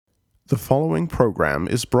The following program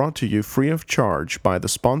is brought to you free of charge by the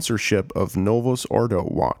sponsorship of Novus Ordo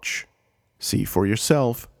Watch. See for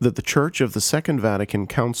yourself that the Church of the Second Vatican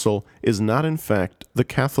Council is not in fact the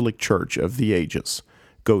Catholic Church of the ages.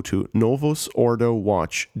 Go to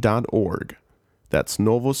novusordowatch.org. That's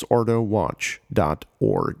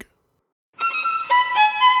novusordowatch.org.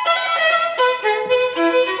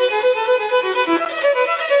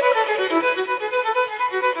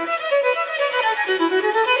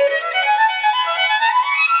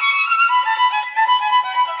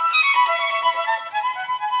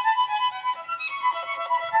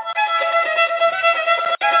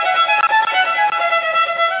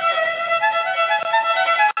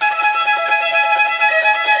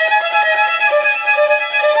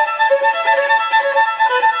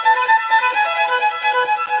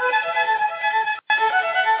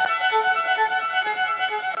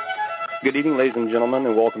 Good evening, ladies and gentlemen,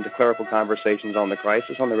 and welcome to Clerical Conversations on the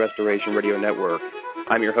Crisis on the Restoration Radio Network.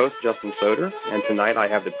 I'm your host, Justin Soder, and tonight I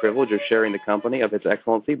have the privilege of sharing the company of His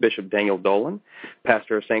Excellency Bishop Daniel Dolan,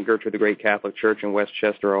 pastor of St. Gertrude the Great Catholic Church in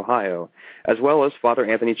Westchester, Ohio, as well as Father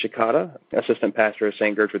Anthony Cicada, assistant pastor of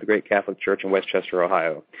St. Gertrude the Great Catholic Church in Westchester,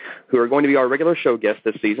 Ohio, who are going to be our regular show guests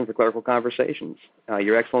this season for Clerical Conversations.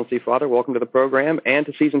 Your Excellency, Father, welcome to the program and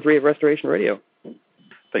to Season 3 of Restoration Radio.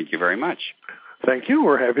 Thank you very much. Thank you.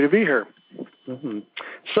 We're happy to be here. Mm-hmm.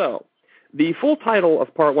 So, the full title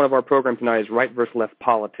of part one of our program tonight is Right versus Left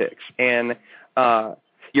Politics. And,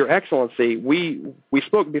 Your Excellency, we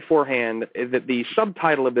spoke beforehand that the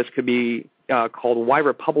subtitle of this could be called Why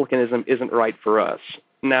Republicanism Isn't Right for Us.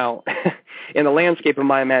 Now, in the landscape of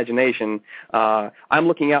my imagination, I'm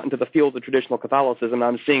looking out into the field of traditional Catholicism, and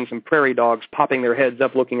I'm seeing some prairie dogs popping their heads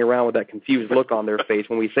up, looking around with that confused look on their face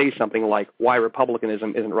when we say something like, why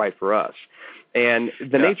Republicanism isn't right for us. And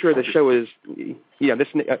the nature of the show is, the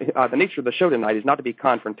nature of the show tonight is not to be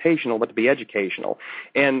confrontational, but to be educational.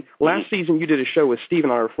 And last season you did a show with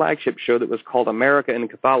Stephen on our flagship show that was called America and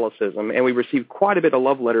Catholicism, and we received quite a bit of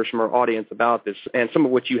love letters from our audience about this, and some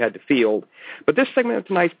of which you had to field. But this segment of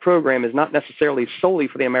tonight's program is not necessarily solely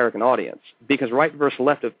for the American audience, because right versus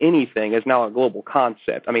left of anything is now a global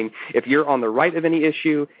concept. I mean, if you're on the right of any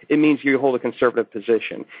issue, it means you hold a conservative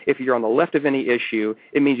position. If you're on the left of any issue,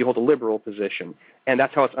 it means you hold a liberal position. And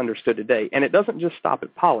that's how it's understood today. And it doesn't just stop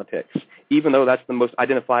at politics, even though that's the most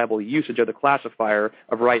identifiable usage of the classifier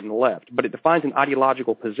of right and left. But it defines an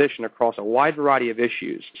ideological position across a wide variety of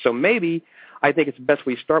issues. So maybe I think it's best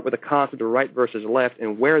we start with the concept of right versus left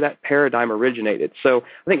and where that paradigm originated. So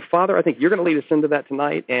I think, Father, you're going to lead us into that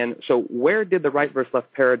tonight. And so where did the right versus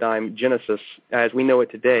left paradigm genesis, as we know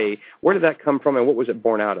it today, where did that come from and what was it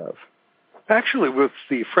born out of? Actually, with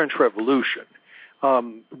the French Revolution.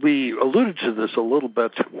 We alluded to this a little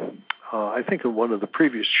bit, I think, in one of the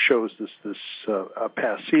previous shows this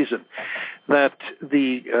past season, that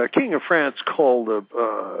the King of France called a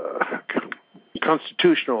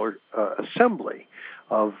constitutional assembly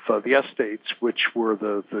of the estates, which were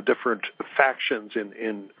the different factions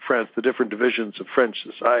in France, the different divisions of French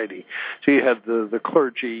society. So you had the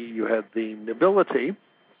clergy, you had the nobility,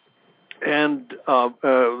 and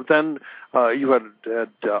then you had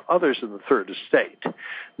others in the third estate.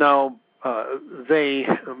 Now, they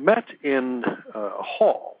met in a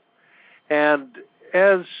hall, and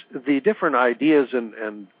as the different ideas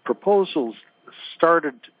and proposals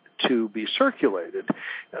started to be circulated,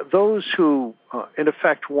 those who, in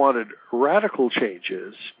effect, wanted radical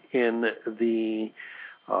changes in the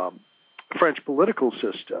French political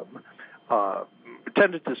system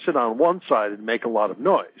tended to sit on one side and make a lot of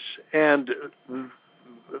noise. And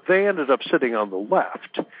they ended up sitting on the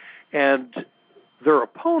left. And their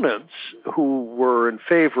opponents, who were in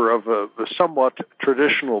favor of a somewhat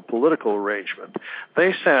traditional political arrangement,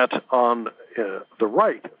 they sat on the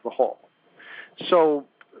right of the hall. So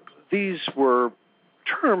these were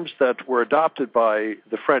terms that were adopted by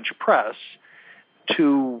the French press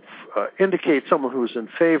to indicate someone who was in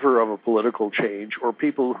favor of a political change or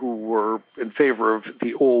people who were in favor of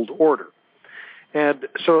the old order. And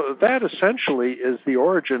so that essentially is the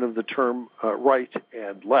origin of the term right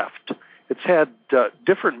and left. It's had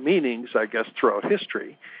different meanings, I guess, throughout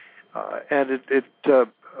history, and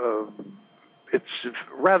it's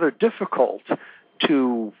rather difficult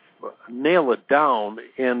to nail it down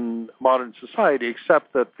in modern society,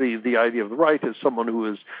 except that the idea of the right is someone who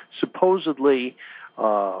is supposedly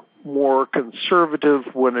more conservative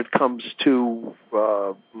when it comes to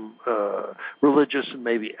religious and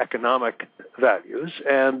maybe economic values,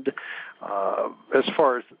 and as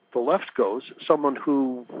far as the left goes, someone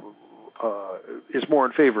who is more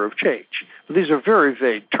in favor of change. But these are very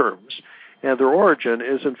vague terms, and their origin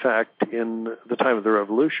is, in fact, in the time of the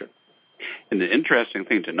Revolution. And the interesting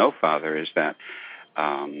thing to know, Father, is that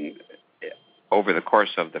over the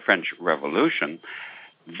course of the French Revolution,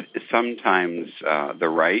 sometimes the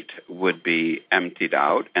right would be emptied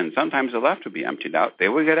out, and sometimes the left would be emptied out. They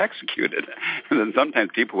would get executed. And then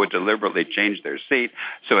sometimes people would deliberately change their seat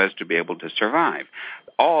so as to be able to survive.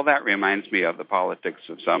 All that reminds me of the politics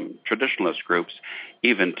of some traditionalist groups,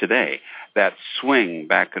 even today, that swing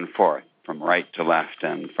back and forth from right to left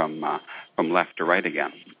and from left to right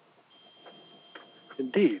again.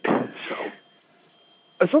 Indeed. So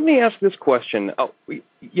let me ask this question.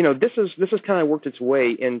 This has kind of worked its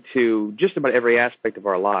way into just about every aspect of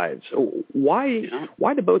our lives. Why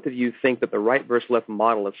do both of you think that the right versus left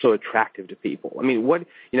model is so attractive to people? I mean, what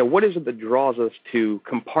is it that draws us to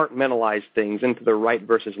compartmentalize things into the right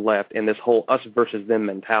versus left and this whole us versus them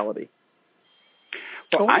mentality?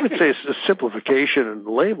 Well, I would say it's a simplification and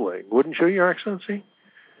labeling, wouldn't you, Your Excellency?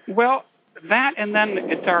 Well, that, and then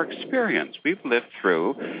it's our experience. We've lived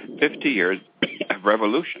through 50 years of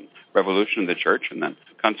revolution in the church, and then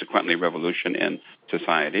consequently revolution in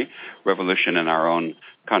society, revolution in our own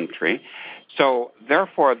country. So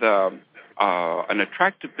therefore, an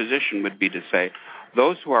attractive position would be to say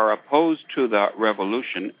those who are opposed to the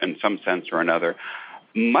revolution in some sense or another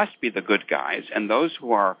must be the good guys, and those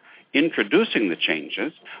who are introducing the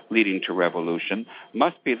changes leading to revolution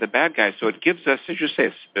must be the bad guys. So it gives us, as you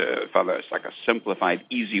say, Father, it's like a simplified,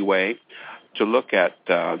 easy way to look at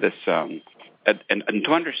this and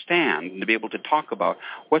to understand and to be able to talk about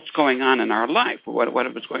what's going on in our life, what's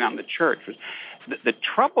going on in the church. The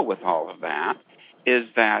trouble with all of that is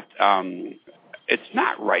that it's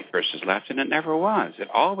not right versus left, and it never was. It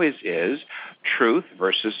always is truth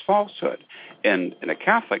versus falsehood. And in a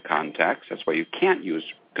Catholic context, that's why you can't use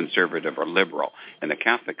conservative or liberal. In the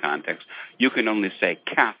Catholic context, you can only say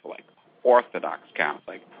Catholic, Orthodox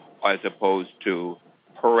Catholic, as opposed to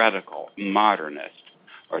heretical, modernist,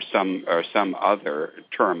 or some other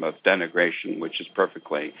term of denigration, which is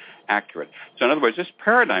perfectly accurate. So in other words, this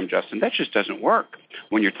paradigm, Justin, that just doesn't work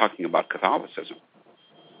when you're talking about Catholicism.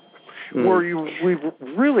 Where we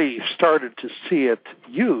really started to see it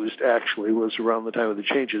used, actually, was around the time of the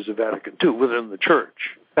changes of Vatican II within the church.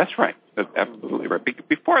 That's right. That's absolutely right.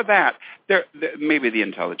 Before that, there maybe the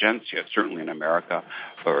intelligentsia, certainly in America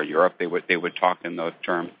or Europe, they would talk in those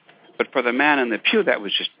terms. But for the man in the pew,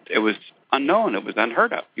 it was unknown. It was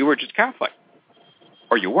unheard of. You were just Catholic,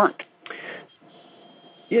 or you weren't.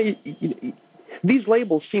 Yeah, these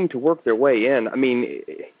labels seem to work their way in. I mean,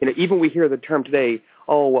 even we hear the term today,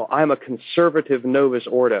 oh, well, I'm a conservative Novus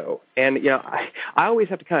Ordo. And, I always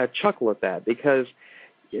have to kind of chuckle at that because,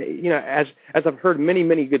 as I've heard many,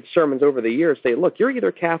 many good sermons over the years say, look, you're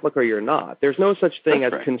either Catholic or you're not. There's no such thing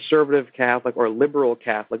as conservative Catholic or liberal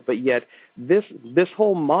Catholic, but yet this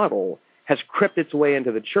whole model has crept its way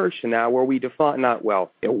into the church now where we define,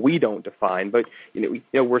 we don't define, but,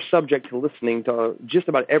 we're subject to listening to just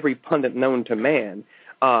about every pundit known to man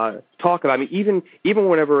talk about. I mean, even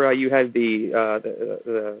whenever you had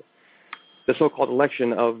the so-called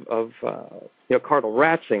election of Cardinal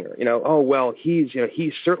Ratzinger,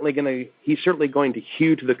 he's certainly going to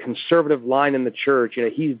hew to the conservative line in the church.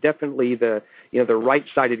 He's definitely the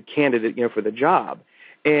right-sided candidate for the job.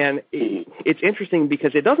 And it's interesting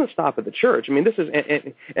because it doesn't stop at the church. I mean, this is,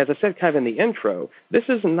 as I said kind of in the intro, this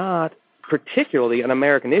is not particularly an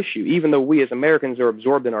American issue, even though we as Americans are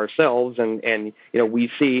absorbed in ourselves and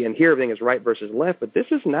we see and hear everything as right versus left. But this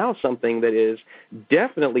is now something that is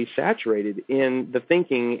definitely saturated in the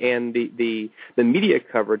thinking and the media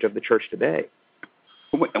coverage of the church today.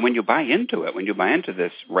 When you buy into it, when you buy into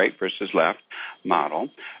this right versus left model,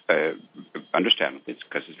 understandably, it's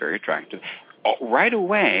because it's very attractive, right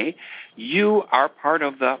away, you are part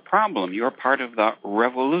of the problem. You're part of the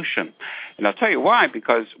revolution. And I'll tell you why,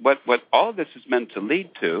 because what all of this is meant to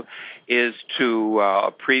lead to is to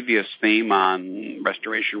a previous theme on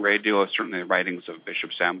Restoration Radio, certainly the writings of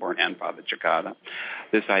Bishop Sanborn and Father Cicada,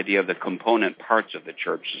 this idea of the component parts of the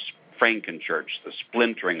church, Frankenchurch, the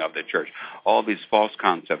splintering of the church, all these false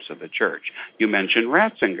concepts of the church. You mentioned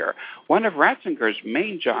Ratzinger. One of Ratzinger's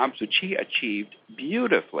main jobs, which he achieved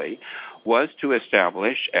beautifully, was to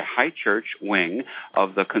establish a high church wing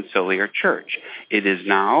of the conciliar church. It is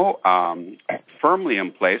now firmly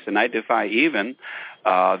in place, and I defy even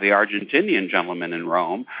the Argentinian gentleman in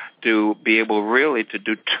Rome to be able really to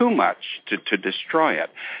do too much to destroy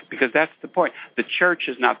it, because that's the point. The church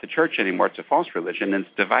is not the church anymore. It's a false religion, and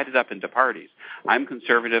it's divided up into parties. I'm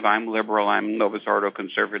conservative, I'm liberal, I'm Novus Ordo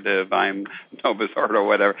conservative, I'm Novus Ordo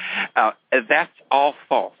whatever. That's all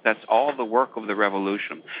false. That's all the work of the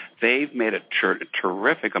revolution. They've made a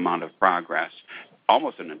terrific amount of progress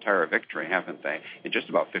almost an entire victory, haven't they, in just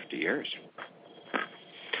about 50 years?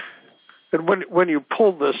 And when you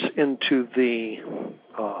pull this into the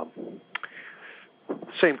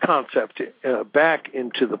same concept back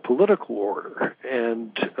into the political order,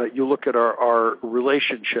 and you look at our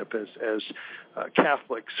relationship as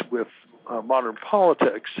Catholics with modern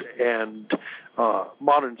politics and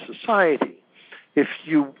modern society, if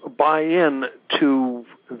you buy in to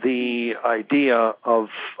the idea of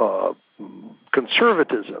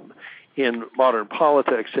conservatism in modern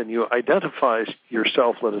politics, and you identify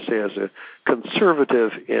yourself, let us say, as a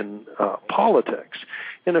conservative in politics,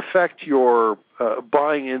 in effect, you're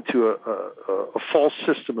buying into a false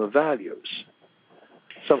system of values,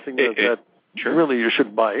 something that sure. really you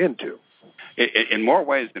shouldn't buy into. In more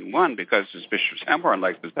ways than one, because as Bishop Sanborn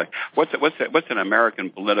likes to say, what's an American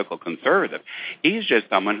political conservative? He's just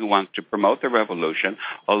someone who wants to promote the revolution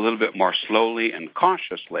a little bit more slowly and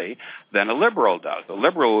cautiously than a liberal does. A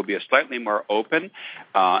liberal will be a slightly more open,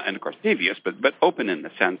 and of course devious, but open in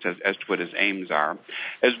the sense as to what his aims are.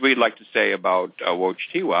 As we like to say about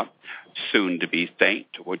Wojtyła, soon to be Saint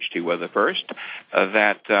Wojtyła I,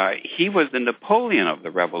 that he was the Napoleon of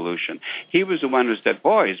the revolution. He was the one who said,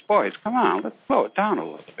 boys, come on, let's slow it down a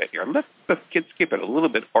little bit here. Let's keep it a little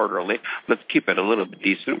bit orderly. Let's keep it a little bit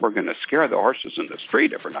decent. We're going to scare the horses in the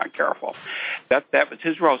street if we're not careful. That was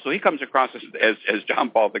his role. So he comes across as John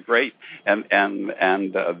Paul the Great and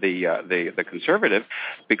the conservative,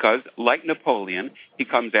 because like Napoleon, he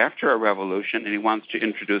comes after a revolution and he wants to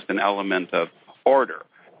introduce an element of order.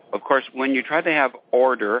 Of course, when you try to have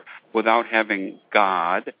order without having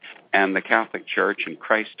God and the Catholic Church and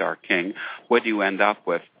Christ our King, what do you end up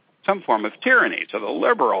with? Some form of tyranny. So the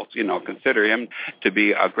liberals, consider him to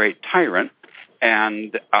be a great tyrant,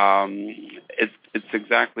 and it's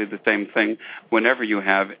exactly the same thing whenever you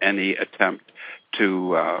have any attempt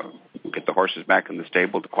to get the horses back in the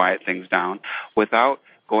stable, to quiet things down, without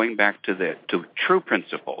going back to true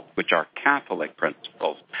principles, which are Catholic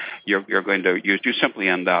principles. You simply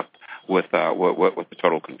end up with the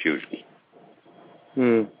total confusion.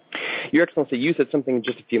 Your Excellency, you said something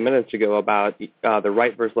just a few minutes ago about the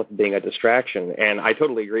right versus left being a distraction, and I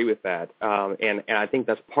totally agree with that. And I think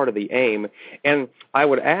that's part of the aim. And I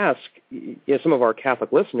would ask some of our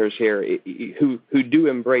Catholic listeners here who do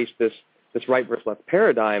embrace this right versus left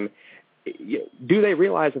paradigm, do they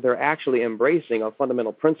realize that they're actually embracing a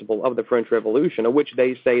fundamental principle of the French Revolution, of which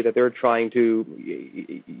they say that they're trying to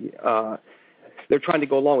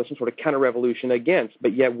go along with some sort of counter-revolution against?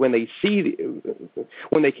 But yet when they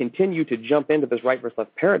continue to jump into this right versus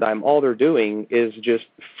left paradigm, all they're doing is just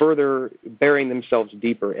further burying themselves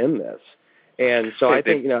deeper in this. And so I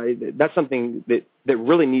think that's something that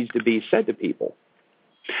really needs to be said to people.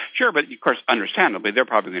 Sure, but of course, understandably, they're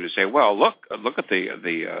probably going to say, "Well, look at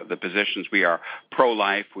the positions. We are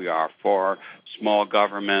pro-life. We are for small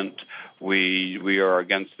government. We are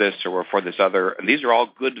against this, or we're for this other. And these are all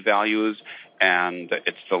good values, and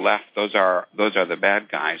it's the left. Those are the bad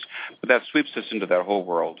guys." But that sweeps us into that whole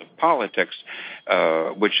world of politics,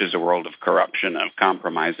 which is a world of corruption and of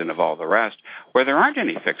compromise and of all the rest, where there aren't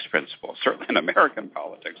any fixed principles. Certainly in American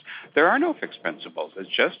politics, there are no fixed principles. It's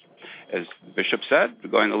just, as the Bishop said,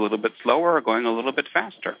 going a little bit slower or going a little bit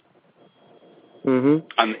faster on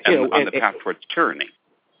the path towards tyranny.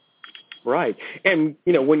 Right. And,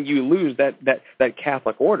 when you lose that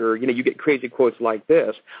Catholic order, you get crazy quotes like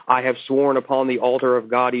this: "I have sworn upon the altar of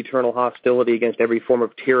God eternal hostility against every form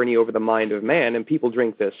of tyranny over the mind of man," and people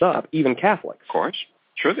drink this up, even Catholics. Of course.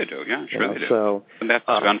 Sure they do, yeah, sure they do. So, and that's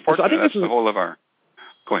unfortunate. So I think that's the whole of our...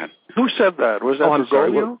 Go ahead. Who said that? Was that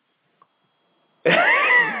Bergoglio?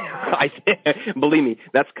 Believe me,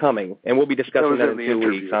 that's coming, and we'll be discussing that in 2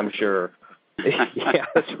 weeks, I'm sure. Yeah,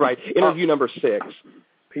 that's right. Interview number 6.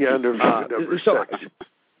 Yeah, number 6.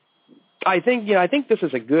 I think this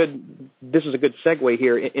is a good segue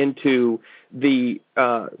here into the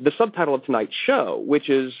subtitle of tonight's show, which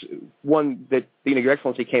is one that Your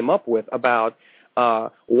Excellency came up with about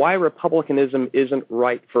why republicanism isn't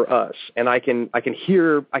right for us. And I can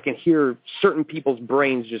hear certain people's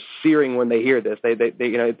brains just searing when they hear this.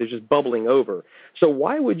 They're just bubbling over. So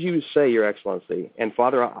why would you say, Your Excellency, and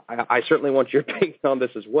Father, I certainly want your opinion on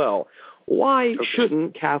this as well, why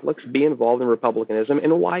shouldn't Catholics be involved in republicanism,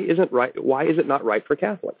 and why is it not right for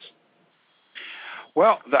Catholics?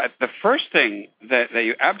 Well, the first thing that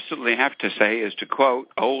you absolutely have to say is to quote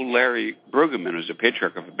old Larry Brueggemann, who's a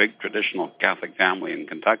patriarch of a big traditional Catholic family in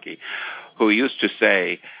Kentucky, who used to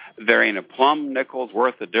say, "There ain't a plum nickel's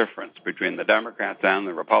worth of difference between the Democrats and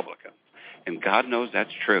the Republicans." And God knows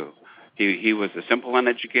that's true. He was a simple,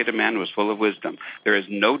 uneducated man who was full of wisdom. There is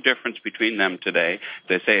no difference between them today.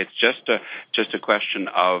 They say it's just a question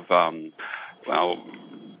of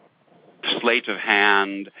sleight of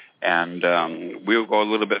hand, and we'll go a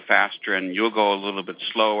little bit faster and you'll go a little bit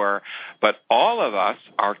slower. But all of us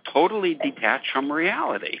are totally detached from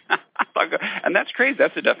reality. And that's crazy.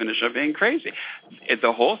 That's the definition of being crazy.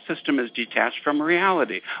 The whole system is detached from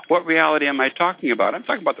reality. What reality am I talking about? I'm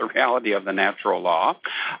talking about the reality of the natural law.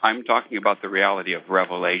 I'm talking about the reality of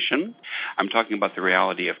revelation. I'm talking about the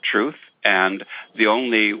reality of truth. And the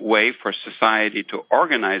only way for society to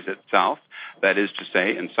organize itself, that is to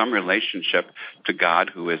say, in some relationship to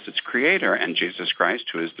God, who is its creator, and Jesus Christ,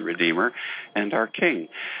 who is the Redeemer and our King.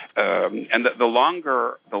 And the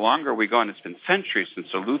longer we go, and it's been centuries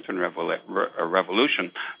since the Lutheran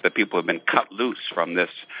Revolution, that people have been cut loose from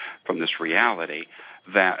this reality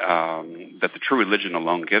that the true religion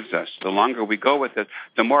alone gives us. The longer we go with it,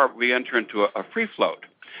 the more we enter into a free float.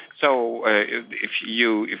 So if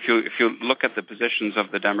you look at the positions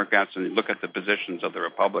of the Democrats and you look at the positions of the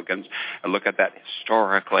Republicans and look at that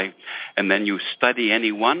historically, and then you study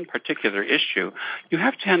any one particular issue, you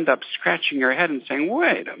have to end up scratching your head and saying,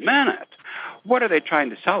 wait a minute, what are they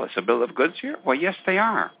trying to sell us, a bill of goods here? Well, yes, they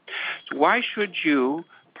are. So why should you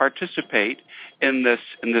participate in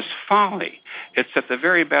this folly? It's at the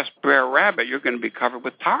very best Brer Rabbit, you're going to be covered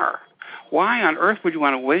with tar. Why on earth would you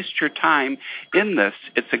want to waste your time in this?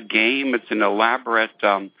 It's a game. It's an elaborate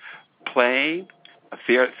play, a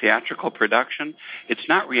theatrical production. It's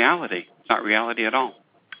not reality. It's not reality at all.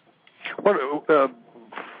 One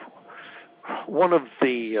of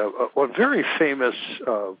the a very famous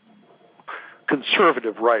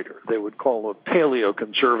conservative writer, they would call a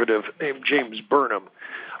paleoconservative, named James Burnham,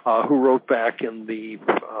 who wrote back in the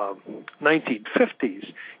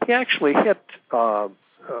 1950s. He actually hit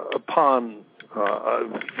upon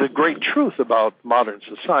the great truth about modern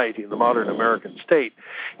society and the modern American state.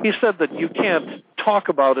 He said that you can't talk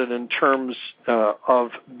about it in terms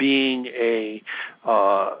of being a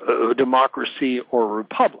democracy or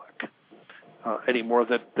republic anymore,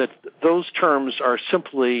 that those terms are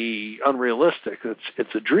simply unrealistic.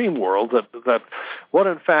 It's a dream world, that what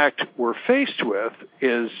in fact we're faced with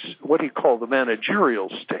is what he called the managerial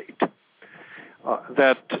state.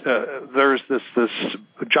 That there's this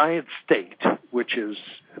giant state, which is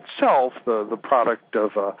itself the product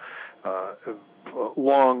of a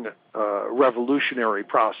long revolutionary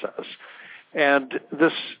process, and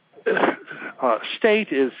this state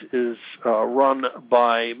is run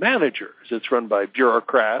by managers. It's run by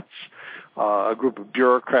bureaucrats, a group of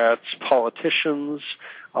bureaucrats, politicians,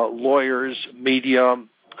 lawyers, media,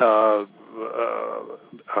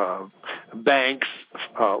 banks,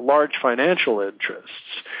 large financial interests,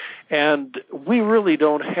 and we really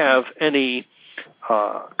don't have any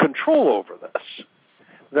control over this.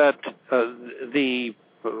 That the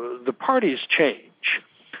parties change,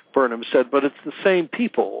 Burnham said, but it's the same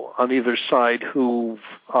people on either side who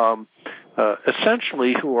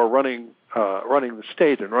essentially who are running the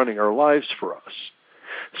state and running our lives for us.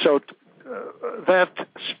 So that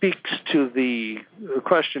speaks to the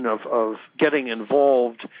question of getting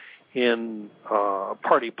involved in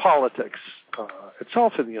party politics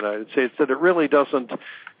itself in the United States, that it really doesn't,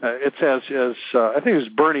 it's as I think it was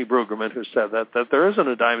Bernie Brueggemann who said that there isn't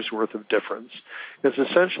a dime's worth of difference. It's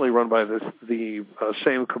essentially run by the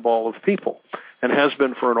same cabal of people, and has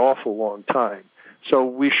been for an awful long time. So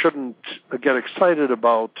we shouldn't get excited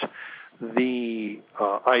about the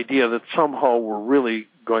idea that somehow we're really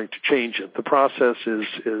going to change it. The process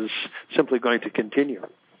is simply going to continue.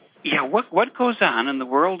 Yeah, what goes on in the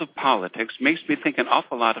world of politics makes me think an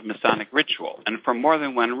awful lot of Masonic ritual, and for more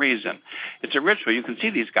than one reason. It's a ritual. You can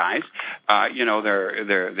see these guys.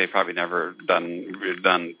 They probably never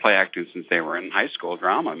done play acting since they were in high school,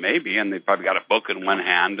 drama maybe, and they've probably got a book in one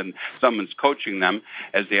hand, and someone's coaching them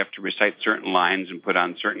as they have to recite certain lines and put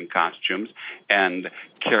on certain costumes and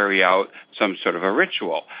carry out some sort of a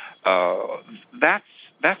ritual.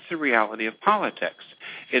 That's the reality of politics.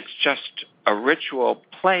 It's just a ritual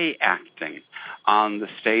play acting on the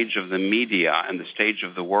stage of the media and the stage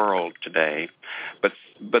of the world today. But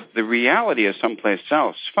the reality is someplace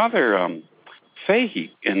else. Father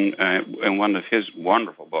Fahey, in one of his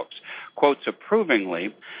wonderful books, quotes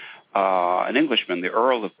approvingly an Englishman, the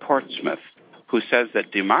Earl of Portsmouth, who says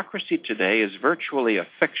that democracy today is virtually a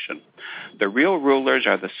fiction. The real rulers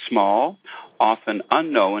are the small, often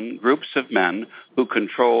unknown groups of men who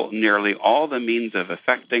control nearly all the means of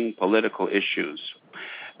affecting political issues.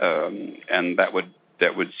 And that would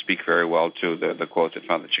that would speak very well to the quote that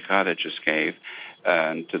Father Cekada just gave,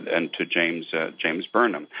 and to James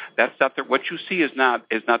Burnham. That's not what you see is not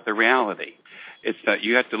the reality. It's that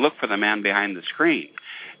you have to look for the man behind the screen,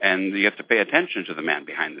 and you have to pay attention to the man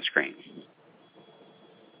behind the screen.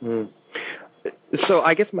 So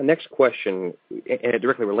I guess my next question, and it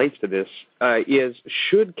directly relates to this, is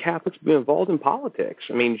should Catholics be involved in politics?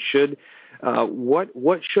 I mean,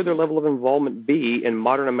 what should their level of involvement be in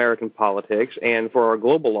modern American politics, and for our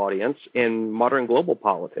global audience, in modern global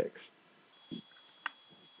politics?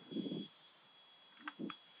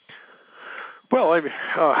 Well, I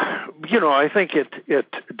think it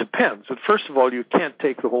depends. But first of all, you can't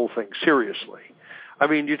take the whole thing seriously. I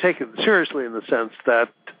mean, you take it seriously in the sense that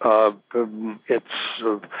it's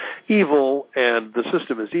evil and the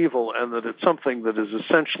system is evil, and that it's something that is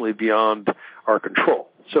essentially beyond our control.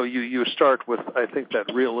 So you start with, I think,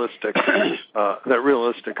 that realistic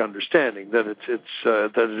understanding that that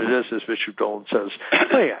it is, as Bishop Dolan says,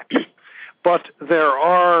 play acting. But there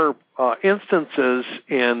are instances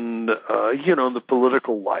in the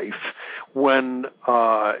political life when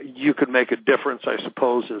you could make a difference, I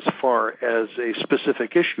suppose, as far as a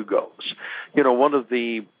specific issue goes. One of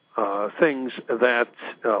the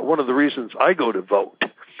one of the reasons I go to vote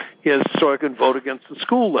is so I can vote against the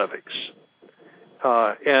school levies.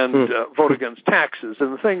 And vote against taxes.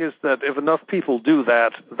 And the thing is that if enough people do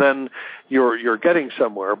that, then you're getting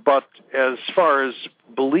somewhere. But as far as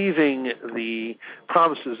believing the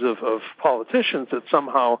promises of politicians that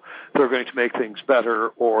somehow they're going to make things better,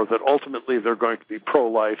 or that ultimately they're going to be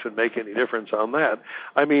pro-life and make any difference on that,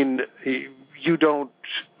 I mean, you don't,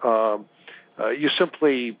 you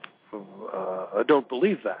simply don't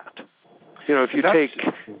believe that. If you take,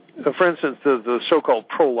 for instance, the so-called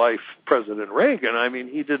pro-life President Reagan, I mean,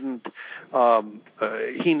 he didn't,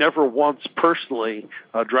 he never once personally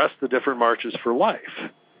addressed the different marches for life.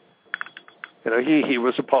 He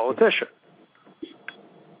was a politician.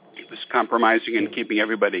 He was compromising and keeping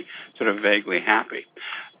everybody sort of vaguely happy.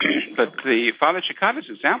 But the Father Cekada's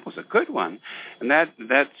example is a good one, and that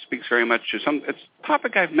speaks very much to it's a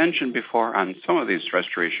topic I've mentioned before on some of these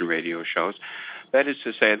Restoration Radio shows. That is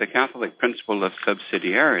to say, the Catholic principle of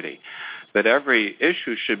subsidiarity, that every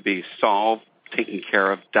issue should be solved, taken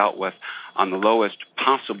care of, dealt with on the lowest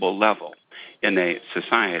possible level in a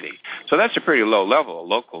society. So that's a pretty low level, a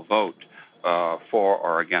local vote for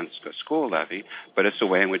or against a school levy, but it's a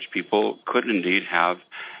way in which people could indeed have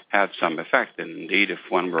some effect. And indeed, if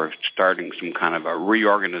one were starting some kind of a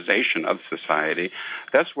reorganization of society,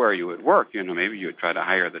 that's where you would work. Maybe you would try to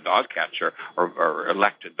hire the dog catcher or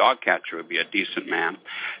elect a dog catcher would be a decent man.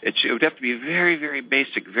 It would have to be very, very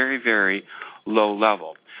basic, very, very low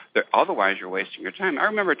level. Otherwise, you're wasting your time. I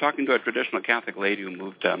remember talking to a traditional Catholic lady who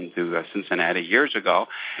moved to Cincinnati years ago,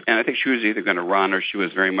 and I think she was either going to run or she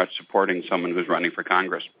was very much supporting someone who was running for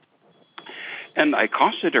Congress. And I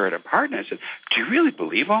accosted her at a party, and I said, do you really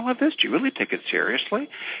believe all of this? Do you really take it seriously?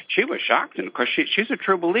 She was shocked, and of course she's a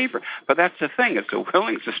true believer. But that's the thing. It's a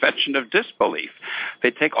willing suspension of disbelief.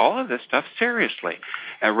 They take all of this stuff seriously.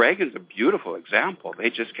 And Reagan's a beautiful example. They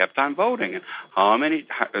just kept on voting. And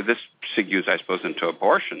this segues, I suppose, into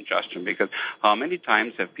abortion, Justin, because how many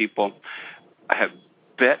times have people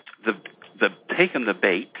taken the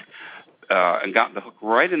bait and gotten the hook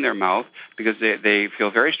right in their mouth because they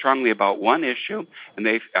feel very strongly about one issue, and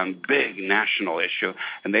big national issue,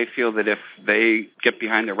 and they feel that if they get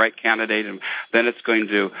behind the right candidate, then it's going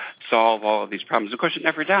to solve all of these problems. Of course, it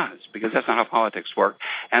never does, because that's not how politics work.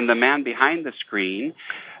 And the man behind the screen,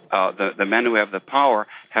 the men who have the power,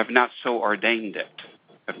 have not so ordained it.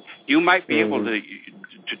 You might be able to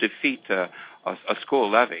defeat a school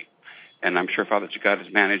levy, and I'm sure Father Cekada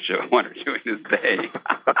has managed one or two in his day.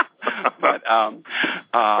 but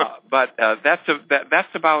that's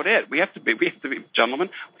about it. We have to be,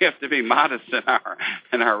 gentlemen. We have to be modest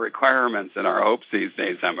in our requirements and our hopes these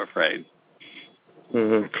days, I'm afraid.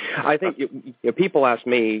 Mm-hmm. I think people ask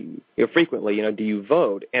me frequently, do you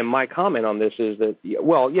vote? And my comment on this is that,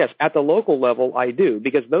 well, yes, at the local level, I do,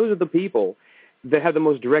 because those are the people that have the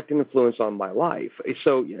most direct influence on my life.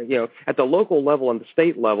 So, at the local level and the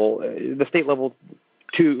state level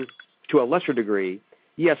to a lesser degree,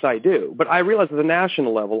 yes, I do. But I realize at the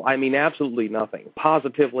national level, I mean absolutely nothing,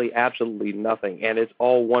 positively absolutely nothing, and it's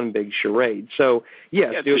all one big charade. So,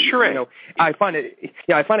 yes, it's a charade. I find it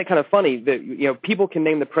kind of funny that people can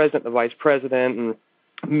name the president, the vice president, and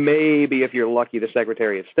maybe, if you're lucky, the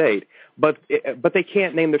Secretary of State, but they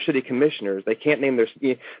can't name their city commissioners. They can't name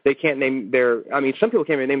their. I mean, some people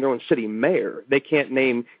can't even name their own city mayor. They can't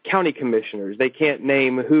name county commissioners. They can't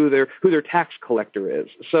name who their tax collector is.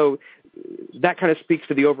 So that kind of speaks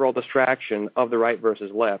to the overall distraction of the right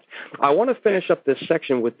versus left. I want to finish up this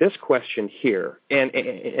section with this question here,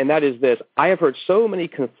 and that is this. I have heard so many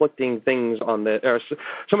conflicting things on this, or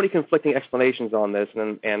so many conflicting explanations on this,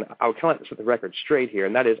 and I'll kind of set the record straight here,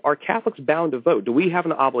 and that is, are Catholics bound to vote? Do we have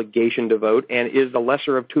an obligation to vote, and is the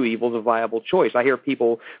lesser of two evils a viable choice? I hear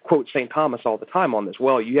people quote St. Thomas all the time on this.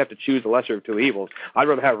 Well, you have to choose the lesser of two evils. I'd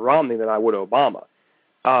rather have Romney than I would Obama.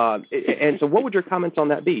 And so what would your comments on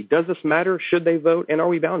that be? Does this matter? Should they vote? And are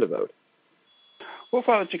we bound to vote? Well,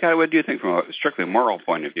 Father Cekada, what do you think from a strictly moral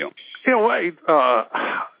point of view? You know,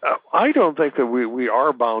 I don't think that we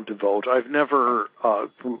are bound to vote. I've never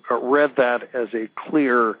read that as a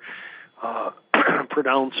clear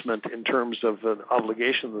pronouncement in terms of an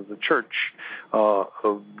obligation that the Church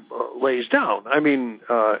lays down. I mean,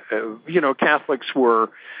 Catholics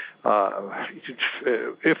were,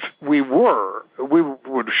 if we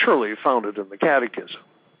would surely have found it in the Catechism.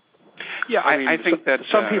 Yeah, I think that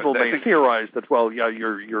some people may theorize that. Well, yeah,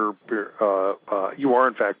 you are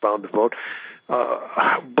in fact bound to vote,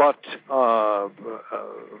 but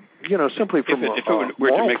simply from a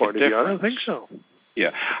moral point of view, I don't think so.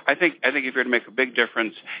 Yeah, I think if you're to make a big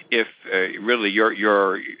difference, if really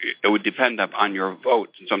it would depend on your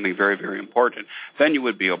vote and something very, very important, then you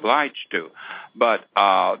would be obliged to. But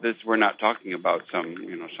we're not talking about some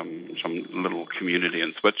little community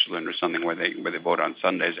in Switzerland or something where they vote on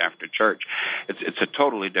Sundays after church. It's a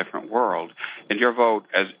totally different world, and your vote,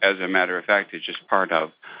 as a matter of fact, is just part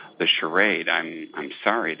of the charade. I'm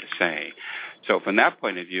sorry to say. So from that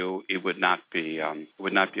point of view, it would not be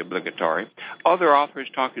obligatory. Other authors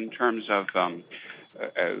talk in terms of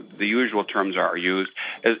the usual terms are used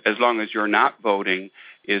as long as you're not voting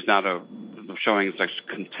is not showing such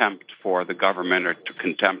contempt for the government or to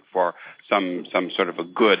contempt for some sort of a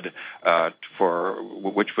good for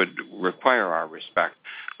which would require our respect.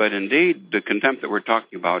 But indeed, the contempt that we're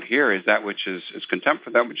talking about here is that which is contempt for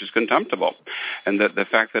that which is contemptible. And the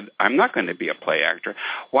fact that I'm not going to be a play actor.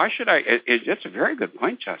 Why should I? It's a very good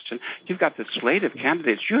point, Justin. You've got this slate of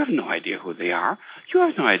candidates. You have no idea who they are. You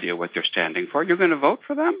have no idea what they're standing for. You're going to vote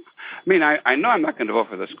for them? I mean, I know I'm not going to vote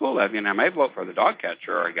for the school levy, and I may vote for the dog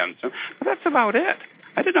catcher or against them, but that's about it.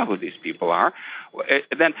 I don't know who these people are.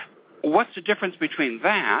 Then what's the difference between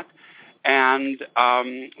that and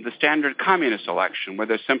the standard communist election, where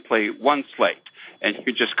there's simply one slate, and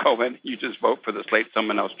you just go in, you just vote for the slate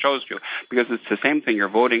someone else chose you, because it's the same thing. You're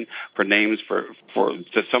voting for names for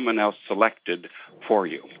someone else selected for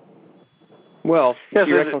you. Well,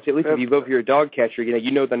 Your Excellency, at least if you vote for your dog catcher,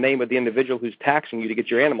 you know the name of the individual who's taxing you to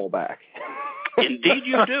get your animal back. Indeed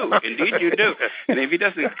you do. Indeed you do. And if he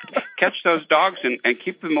doesn't catch those dogs and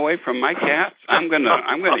keep them away from my cats, he's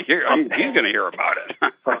gonna hear about it.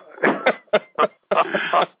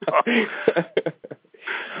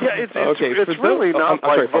 Yeah, it's really not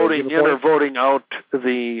like voting in or voting out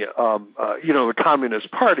the the Communist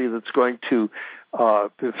Party that's going to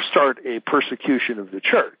start a persecution of the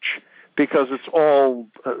Church, because it's all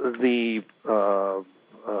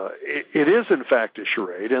it is in fact a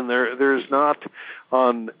charade, and there's not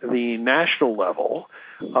on the national level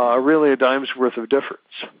really a dime's worth of difference.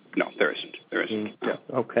 No, there isn't. There isn't. Yeah.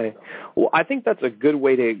 Okay. Well, I think that's a good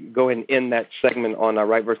way to go and end that segment on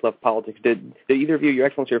right versus left politics. Did either of you, Your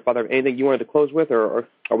Excellency or Father, anything you wanted to close with, or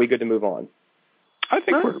are we good to move on? I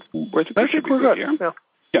think we're good.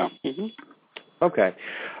 Yeah. Mm-hmm. Okay.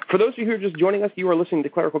 For those of you who are just joining us, you are listening to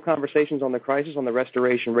Clerical Conversations on the Crisis on the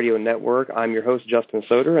Restoration Radio Network. I'm your host, Justin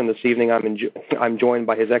Soder, and this evening I'm joined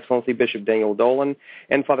by His Excellency Bishop Daniel Dolan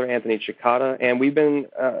and Father Anthony Cekada, and we've been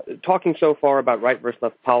talking so far about right versus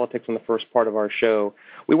left politics in the first part of our show.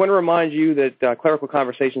 We want to remind you that Clerical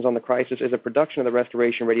Conversations on the Crisis is a production of the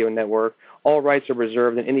Restoration Radio Network. All rights are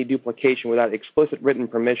reserved, and any duplication without explicit written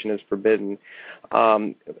permission is forbidden.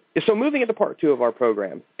 So moving into part two of our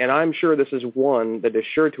program, and I'm sure this is one that is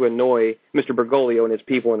sure to annoy Mr. Bergoglio and his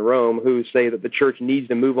people in Rome, who say that the Church needs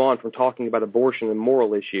to move on from talking about abortion and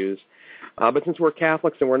moral issues. But since we're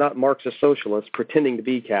Catholics and we're not Marxist socialists pretending to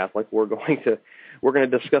be Catholic, we're going to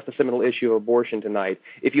discuss the seminal issue of abortion tonight.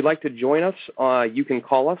 If you'd like to join us, you can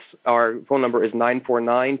call us. Our phone number is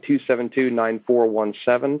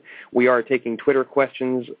 949-272-9417. We are taking Twitter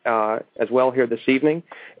questions as well here this evening,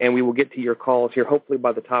 and we will get to your calls here hopefully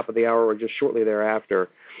by the top of the hour or just shortly thereafter.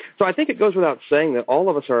 So I think it goes without saying that all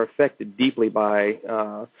of us are affected deeply by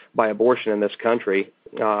abortion in this country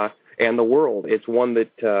and the world. It's one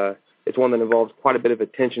that involves quite a bit of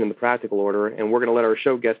attention in the practical order, and we're going to let our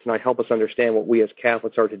show guest tonight help us understand what we as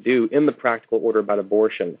Catholics are to do in the practical order about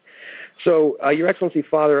abortion. So, Your Excellency,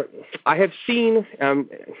 Father, I have seen, I'm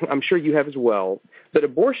sure you have as well, that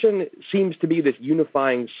abortion seems to be this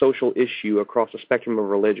unifying social issue across the spectrum of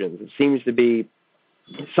religions. It seems to be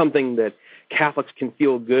something that Catholics can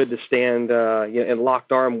feel good to stand in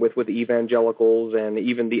locked arm with the evangelicals and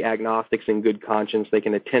even the agnostics in good conscience. They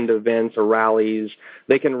can attend events or rallies.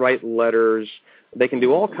 They can write letters. They can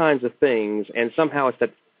do all kinds of things, and somehow it's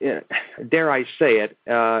that, dare I say it,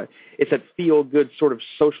 it's that feel-good sort of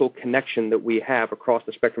social connection that we have across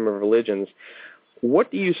the spectrum of religions.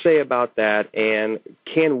 What do you say about that, and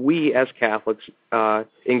can we as Catholics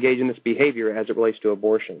engage in this behavior as it relates to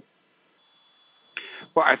abortion?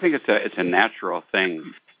 Well, I think it's a natural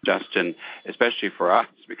thing, Justin, especially for us,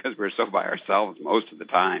 because we're so by ourselves most of the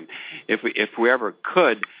time. If we ever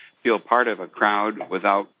could feel part of a crowd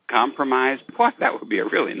without compromise, boy, that would be a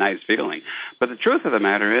really nice feeling. But the truth of the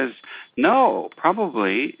matter is, no,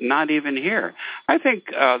 probably not even here. I think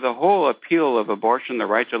the whole appeal of abortion, the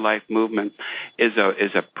right to life movement, is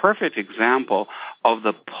a perfect example of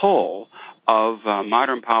the pull of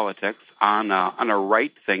modern politics on a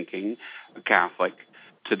right-thinking Catholic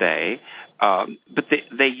today. But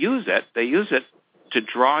they use it. They use it to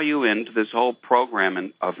draw you into this whole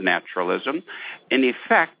program of naturalism. In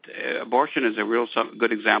effect, abortion is a real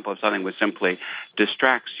good example of something which simply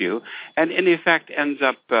distracts you, and in effect ends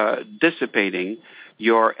up dissipating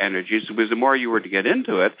your energies, because the more you were to get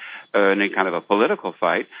into it in a kind of a political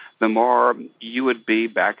fight, the more you would be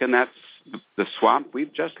back in the swamp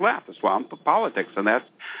we've just left, the swamp of politics, and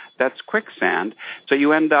that's quicksand. So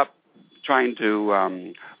you end up trying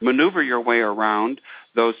to maneuver your way around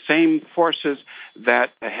those same forces that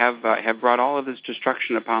have brought all of this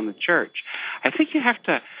destruction upon the church. I think you have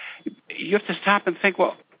to stop and think,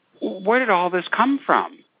 well, where did all this come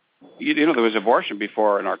from? You know, there was abortion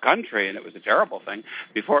before in our country, and it was a terrible thing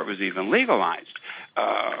before it was even legalized.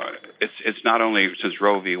 It's not only since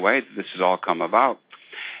Roe v. Wade that this has all come about.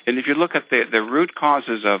 And if you look at the root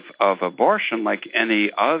causes of abortion, like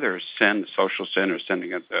any other sin, social sin or sin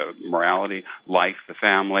against morality, life, the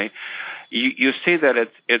family, you see that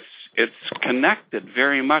it's connected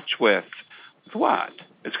very much with what?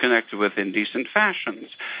 It's connected with indecent fashions.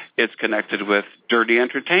 It's connected with dirty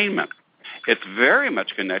entertainment. It's very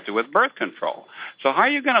much connected with birth control. So how are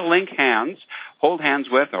you going to hold hands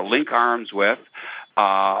with, or link arms with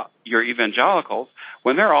your evangelicals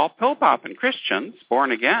when they're all pill-popping Christians,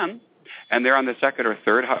 born again, and they're on the second or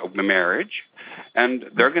third marriage, and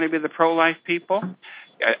they're going to be the pro-life people?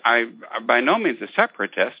 I'm by no means a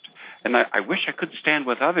separatist, and I wish I could stand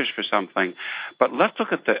with others for something, but let's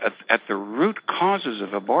look at the root causes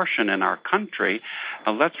of abortion in our country,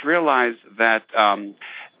 and let's realize that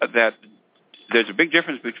there's a big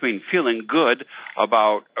difference between feeling good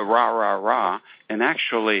about rah, rah, rah and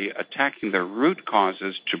actually attacking the root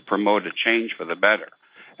causes to promote a change for the better.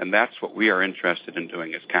 And that's what we are interested in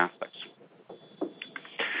doing as Catholics.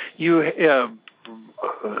 You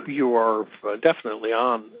are definitely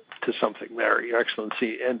on to something there, Your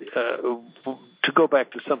Excellency. And to go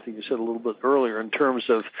back to something you said a little bit earlier in terms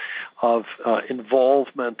of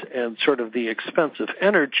involvement and sort of the expense of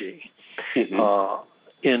energy,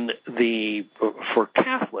 for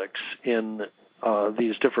Catholics in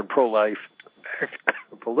these different pro-life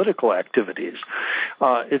political activities,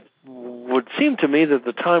 it would seem to me that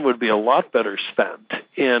the time would be a lot better spent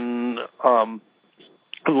in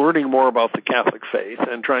learning more about the Catholic faith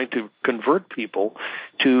and trying to convert people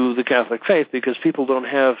to the Catholic faith, because people don't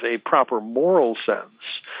have a proper moral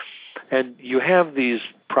sense. And you have these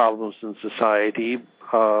problems in society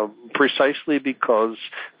precisely because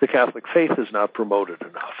the Catholic faith is not promoted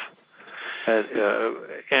enough.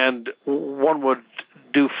 And one would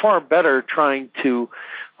do far better trying to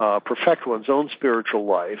perfect one's own spiritual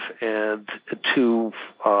life and to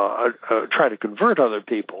try to convert other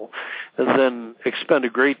people than expend a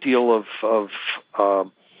great deal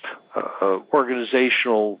of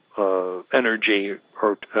organizational energy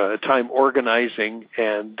or time organizing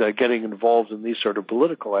and getting involved in these sort of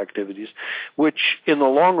political activities, which in the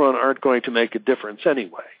long run aren't going to make a difference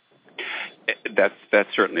anyway. That's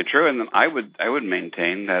certainly true, and I would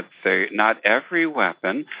maintain that not every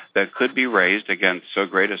weapon that could be raised against so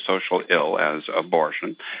great a social ill as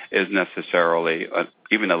abortion is necessarily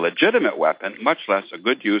even a legitimate weapon, much less a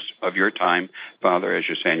good use of your time, Father, as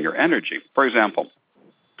you're saying, your energy. For example,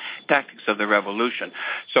 tactics of the revolution.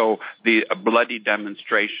 So the bloody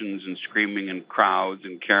demonstrations and screaming in crowds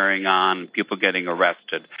and carrying on, people getting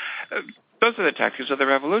arrested. Those are the tactics of the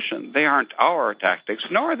revolution. They aren't our tactics,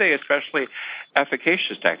 nor are they especially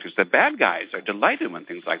efficacious tactics. The bad guys are delighted when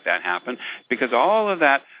things like that happen because all of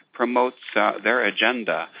that promotes their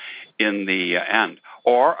agenda in the end.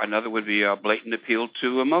 Or another would be a blatant appeal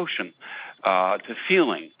to emotion, to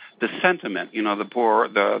feeling, the sentiment, the poor,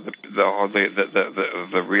 the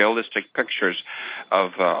realistic pictures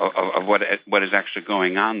of what is actually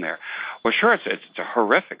going on there. Well, sure, it's a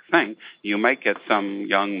horrific thing. You might get some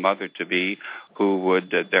young mother-to-be who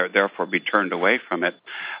would therefore be turned away from it.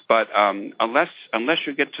 But unless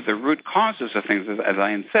you get to the root causes of things, as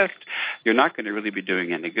I insist, you're not going to really be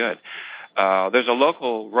doing any good. There's a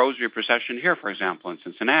local rosary procession here, for example, in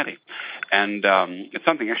Cincinnati. And it's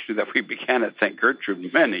something actually that we began at St.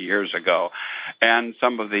 Gertrude many years ago. And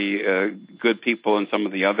some of the good people in some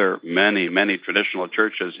of the other many, many traditional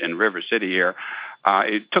churches in River City here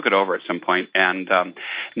it took it over at some point. And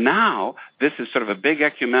now this is sort of a big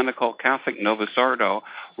ecumenical Catholic Novus Ordo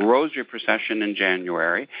rosary procession in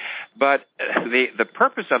January. But the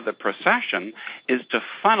purpose of the procession is to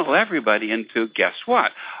funnel everybody into, guess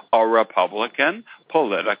what, a Republican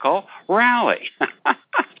political rally.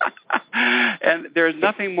 And there's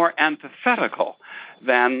nothing more antithetical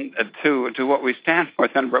than to what we stand for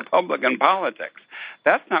than Republican politics.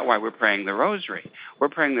 That's not why we're praying the rosary. We're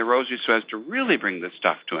praying the rosary so as to really bring this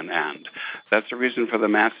stuff to an end. That's the reason for the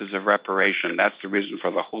masses of reparation. That's the reason for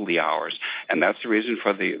the holy hours. And that's the reason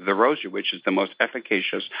for the rosary, which is the most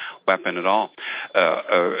efficacious weapon at all.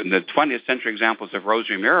 The 20th century examples of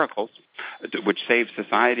rosary miracles, which saved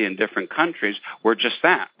society in different countries, were just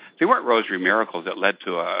that. They weren't rosary miracles that led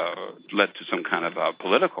to some kind of a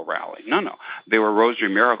political rally. No. They were rosary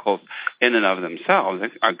miracles in and of themselves.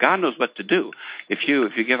 God knows what to do. If you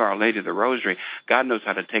give Our Lady the rosary, God knows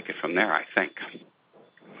how to take it from there, I think.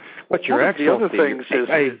 But Your Excellency, the other things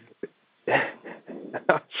is...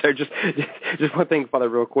 Sorry, just one thing, Father,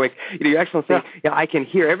 real quick. Your Excellency, I can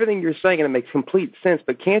hear everything you're saying, and it makes complete sense.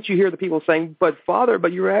 But can't you hear the people saying, "But Father,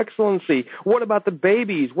 but Your Excellency, what about the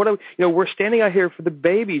babies? We're standing out here for the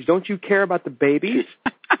babies. Don't you care about the babies?"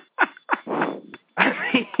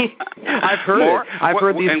 I've heard it. I've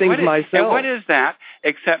heard these things myself. And what is that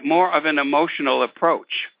except more of an emotional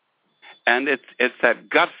approach? And it's that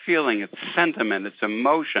gut feeling, it's sentiment, it's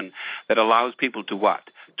emotion that allows people to what?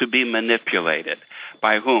 To be manipulated.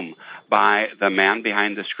 By whom? By the man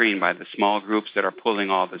behind the screen, by the small groups that are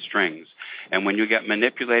pulling all the strings. And when you get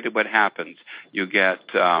manipulated, what happens? You get,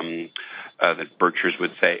 the Birchers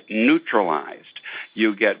would say, neutralized.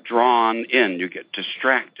 You get drawn in. You get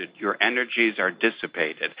distracted. Your energies are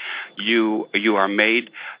dissipated. You are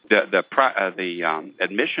made the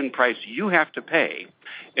admission price you have to pay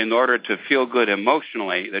in order to feel good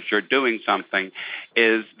emotionally that you're doing something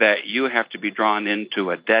is that you have to be drawn into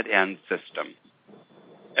a dead-end system.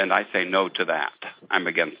 And I say no to that. I'm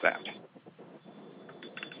against that.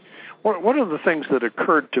 One of the things that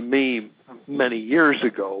occurred to me many years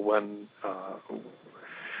ago when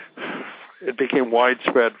it became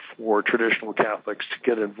widespread for traditional Catholics to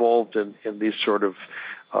get involved in these sort of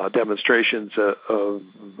demonstrations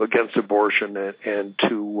against abortion and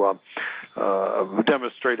to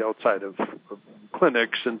demonstrate outside of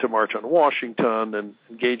clinics and to march on Washington and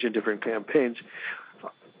engage in different campaigns,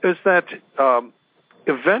 is that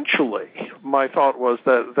eventually my thought was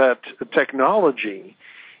that technology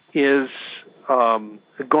is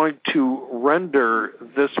going to render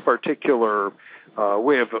this particular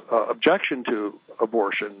way of objection to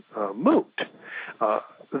abortion moot.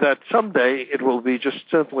 That someday it will be just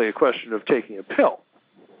simply a question of taking a pill.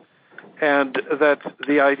 And that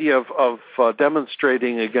the idea of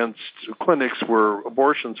demonstrating against clinics where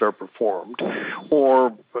abortions are performed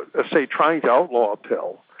or, say, trying to outlaw a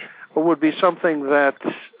pill would be something that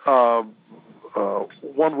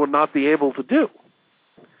one would not be able to do.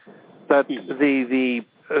 That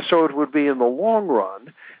so it would be in the long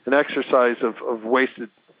run an exercise of wasted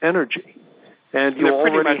energy, and you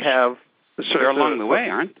already have. They're along the way,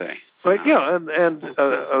 aren't they? But yeah, and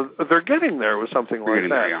they're getting there with something like that.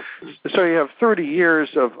 There, yeah. So you have 30 years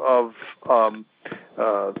of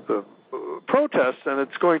the protests, and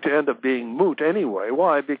it's going to end up being moot anyway.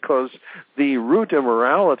 Why? Because the root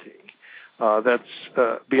immorality that's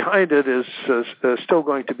behind it is still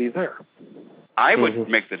going to be there. I would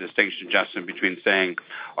make the distinction, Justin, between saying,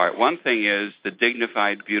 all right, one thing is the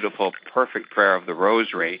dignified, beautiful, perfect prayer of the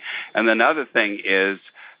Rosary, and another thing is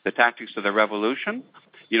the tactics of the revolution,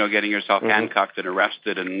 getting yourself handcuffed and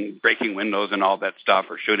arrested and breaking windows and all that stuff,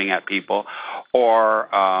 or shooting at people, or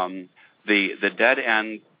the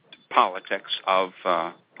dead-end politics of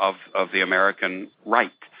the American right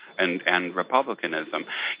and republicanism.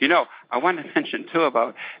 I want to mention too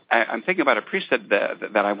about I'm thinking about a priest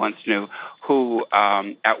that I once knew who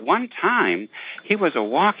at one time he was a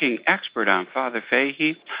walking expert on Father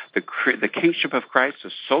Fahey, the kingship of Christ,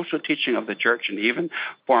 the social teaching of the church, and even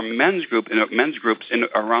formed men's groups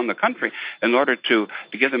around the country in order to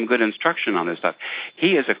give them good instruction on this stuff.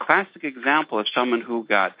 He is a classic example of someone who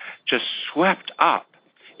got just swept up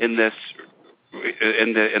in this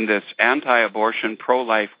anti-abortion,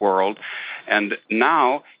 pro-life world, and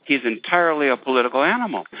now he's entirely a political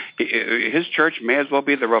animal. His church may as well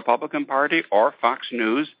be the Republican Party or Fox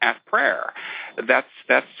News at prayer.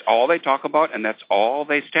 That's all they talk about, and that's all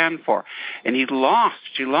they stand for. And he lost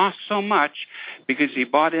so much because he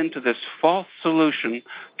bought into this false solution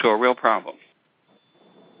to a real problem.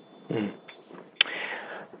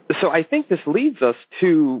 So I think this leads us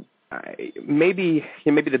to maybe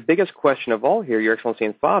the biggest question of all here, Your Excellency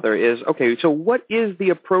and Father, is, okay, so what is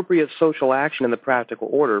the appropriate social action in the practical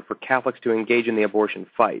order for Catholics to engage in the abortion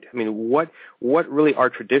fight? I mean, what really are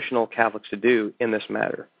traditional Catholics to do in this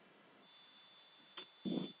matter?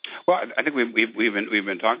 Well, I think we've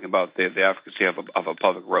been talking about the efficacy of a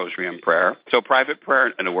public rosary and prayer. So private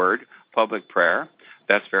prayer, in a word, public prayer.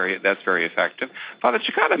 That's very effective. Father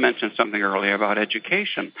Cekada mentioned something earlier about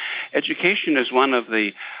education. Education is one of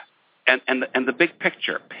the and the big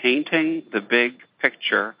picture, painting the big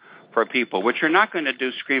picture for people, which you're not going to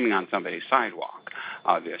do screaming on somebody's sidewalk,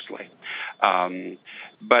 obviously.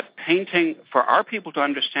 But painting for our people to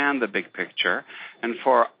understand the big picture, and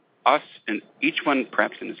for us, and each one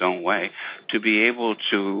perhaps in his own way, to be able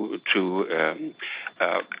to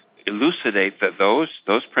elucidate those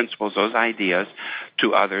principles, those ideas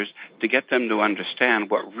to others, to get them to understand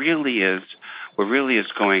what really is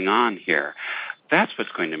going on here. That's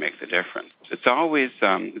what's going to make the difference. It's always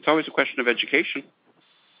a question of education.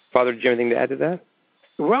 Father, did you have anything to add to that?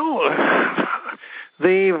 Well,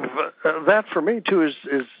 that for me too is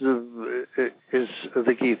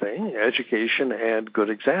the key thing: education and good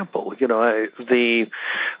example. As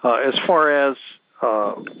far as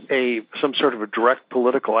some sort of a direct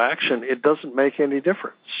political action, it doesn't make any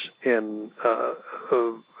difference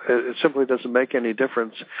it simply doesn't make any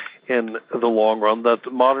difference in the long run. That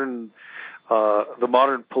the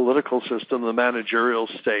modern political system, the managerial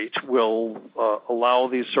state, will allow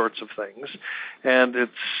these sorts of things, and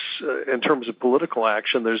it's in terms of political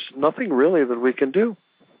action, there's nothing really that we can do.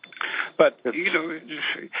 But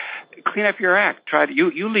clean up your act.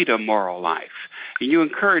 You lead a moral life, and you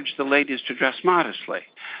encourage the ladies to dress modestly.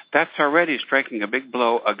 That's already striking a big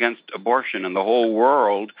blow against abortion and the whole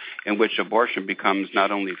world in which abortion becomes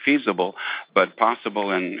not only feasible but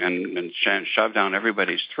possible and shoved down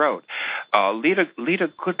everybody's throat. Lead a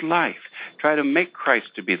good life. Try to make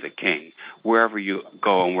Christ to be the king wherever you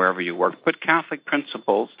go and wherever you work. Put Catholic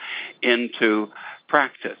principles into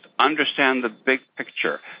practice. Understand the big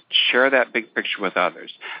picture. Share that big picture with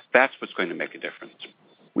others. That's what's going to make a difference.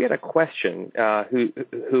 We had a question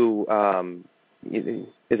who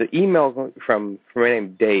is an email from a man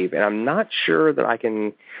named Dave, and I'm not sure that I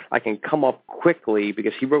can come up quickly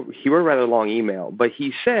because he wrote a rather long email. But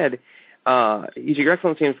he said, Your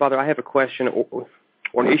Excellency and Father, I have a question or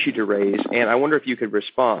an issue to raise, and I wonder if you could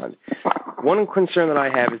respond. One concern that I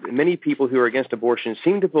have is that many people who are against abortion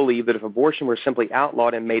seem to believe that if abortion were simply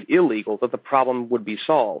outlawed and made illegal, that the problem would be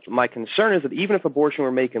solved. My concern is that even if abortion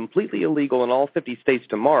were made completely illegal in all 50 states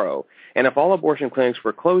tomorrow, and if all abortion clinics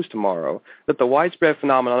were closed tomorrow, that the widespread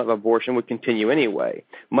phenomenon of abortion would continue anyway,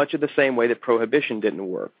 much of the same way that prohibition didn't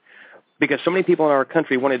work. Because so many people in our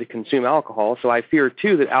country wanted to consume alcohol, so I fear,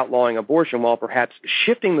 too, that outlawing abortion, while perhaps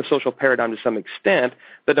shifting the social paradigm to some extent,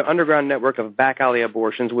 that the underground network of back-alley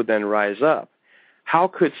abortions would then rise up. How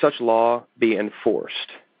could such law be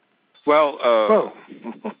enforced? Well,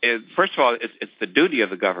 first of all, it's the duty of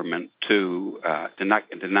the government to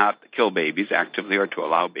not kill babies actively or to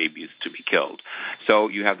allow babies to be killed. So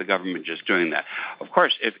you have the government just doing that. Of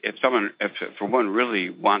course, if one really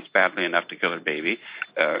wants badly enough to kill her baby,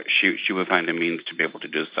 she would find a means to be able to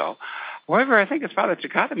do so. However, I think as Father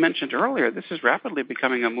Cekada mentioned earlier, this is rapidly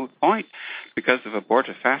becoming a moot point because of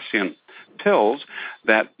abortifacient pills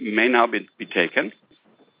that may now be taken.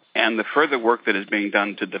 And the further work that is being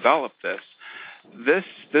done to develop this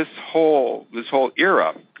whole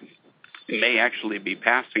era may actually be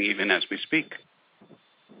passing even as we speak.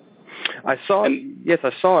 I saw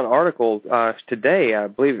an article today. I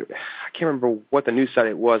believe I can't remember what the news site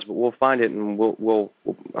it was, but we'll find it and we'll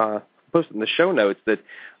post it in the show notes. That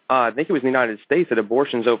I think it was in the United States that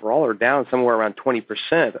abortions overall are down somewhere around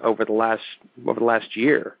 20% over the last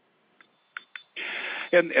year.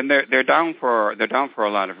 and they're down for a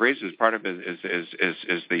lot of reasons. Part of it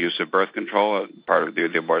is the use of birth control. Part of the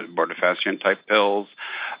abortifacient type pills.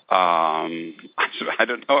 I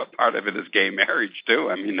don't know if part of it is gay marriage too.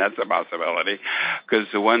 I mean, that's a possibility, because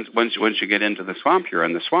once you get into the swamp, you're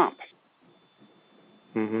in the swamp.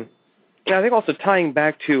 Mm-hmm. Yeah, I think also tying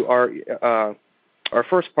back to our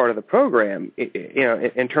first part of the program,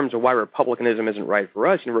 in terms of why republicanism isn't right for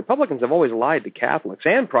us, Republicans have always lied to Catholics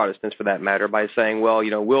and Protestants, for that matter, by saying, well,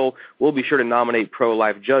 we'll be sure to nominate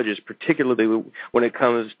pro-life judges, particularly when it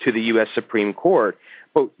comes to the U.S. Supreme Court.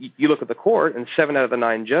 But you look at the court, and 7 out of the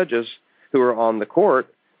 9 judges who are on the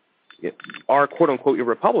court are quote-unquote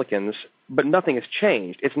Republicans, but nothing has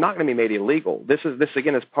changed. It's not going to be made illegal. This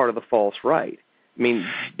again is part of the false right. I mean,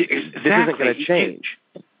 This isn't going to change.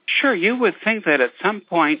 Sure, you would think that at some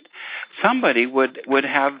point somebody would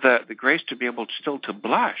have the grace to be able still to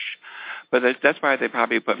blush. But that's why they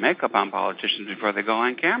probably put makeup on politicians before they go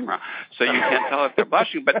on camera, so you can't tell if they're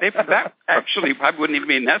blushing. But that actually probably wouldn't even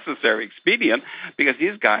be a necessary expedient, because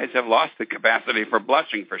these guys have lost the capacity for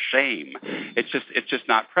blushing, for shame. It's just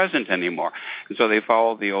not present anymore. And so they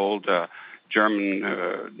follow the old German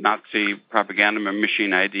Nazi propaganda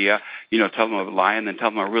machine idea, tell them a lie and then tell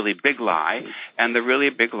them a really big lie, and the really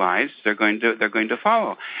big lies they're going to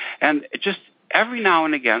follow. And just every now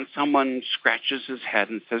and again, someone scratches his head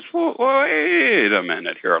and says, well, wait a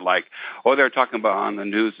minute here, they're talking about on the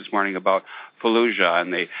news this morning about Fallujah,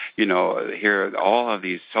 and they, here all of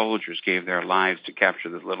these soldiers gave their lives to capture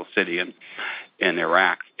this little city in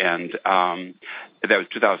Iraq, and that was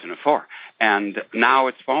 2004. And now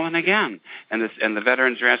it's fallen again. And the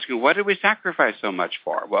veterans are asking, what did we sacrifice so much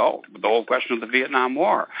for? Well, the whole question of the Vietnam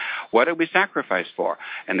War. What did we sacrifice for?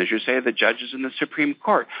 And as you say, the judges in the Supreme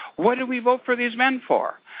Court. What did we vote for these men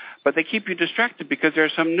for? But they keep you distracted because there are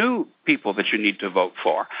some new people that you need to vote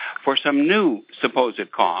for some new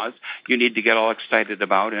supposed cause you need to get all excited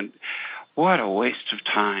about. And what a waste of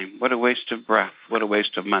time, what a waste of breath, what a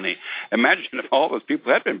waste of money. Imagine if all those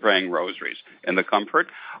people had been praying rosaries in the comfort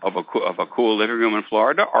of a cool living room in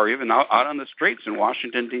Florida, or even out on the streets in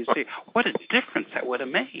Washington, D.C. What a difference that would have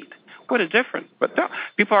made. What a difference. But no,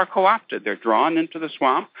 people are co-opted. They're drawn into the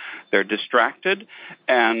swamp. They're distracted,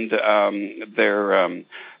 and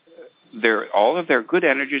all of their good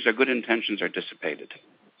energies, their good intentions are dissipated.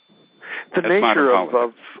 The nature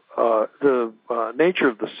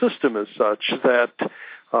of the system is such that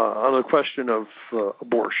on the question of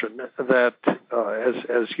abortion, that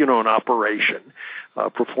as an operation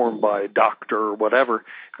performed by a doctor or whatever,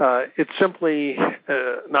 it's simply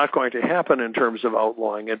not going to happen in terms of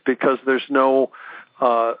outlawing it, because there's no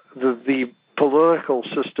the political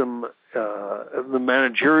system, the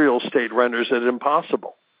managerial state renders it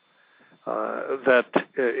impossible. That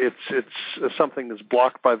it's something that's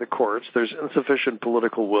blocked by the courts. There's insufficient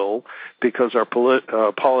political will because our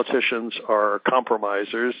politicians are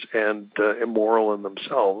compromisers and immoral in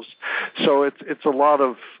themselves. So it's a lot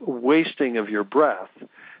of wasting of your breath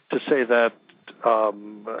to say that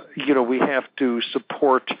we have to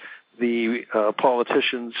support the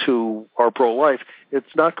politicians who are pro-life.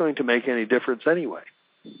 It's not going to make any difference anyway.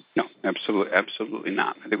 No, absolutely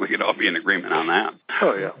not. I think we could all be in agreement on that.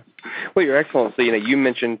 Oh, yeah. Well, Your Excellency, you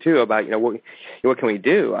mentioned too about what can we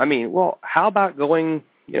do? I mean, well, how about going?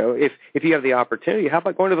 If you have the opportunity, how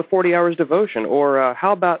about going to the 40 hours devotion, or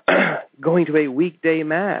how about going to a weekday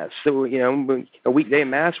mass? So a weekday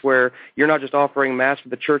mass where you're not just offering mass for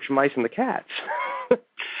the church mice and the cats.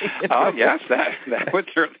 Yes, that would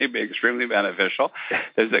certainly be extremely beneficial.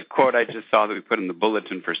 There's a quote I just saw that we put in the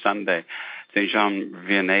bulletin for Sunday. St. Jean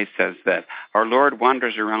Vianney says that our Lord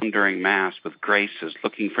wanders around during Mass with graces,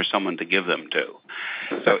 looking for someone to give them to.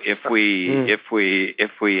 So if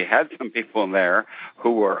we had some people there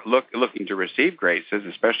who were looking to receive graces,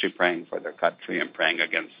 especially praying for their country and praying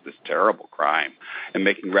against this terrible crime and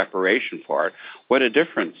making reparation for it, what a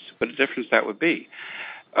difference that would be.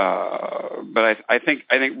 But I think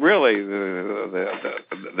really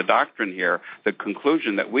the doctrine here, the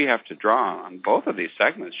conclusion that we have to draw on both of these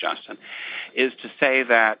segments, Justin, is to say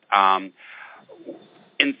that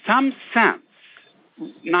in some sense,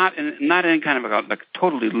 not in kind of a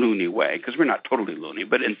totally loony way, because we're not totally loony,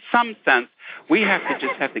 but in some sense, we have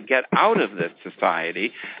to get out of this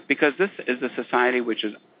society, because this is a society which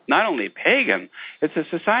is not only pagan, it's a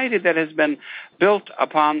society that has been built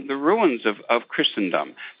upon the ruins of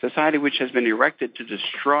Christendom, society which has been erected to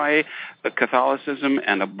destroy the Catholicism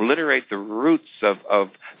and obliterate the roots of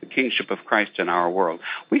the kingship of Christ in our world.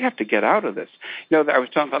 We have to get out of this. I was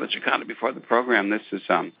telling Father Chicano before the program, this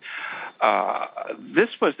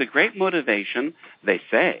was the great motivation, they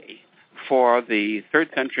say, for the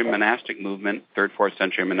 3rd century monastic movement, 3rd, 4th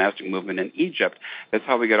century monastic movement in Egypt. That's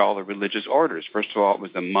how we get all the religious orders. First of all, it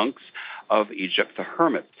was the monks of Egypt, the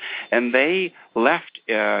hermits. And they left,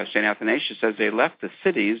 St. Athanasius says, they left the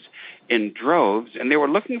cities in droves, and they were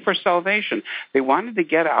looking for salvation. They wanted to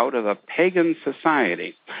get out of a pagan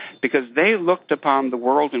society because they looked upon the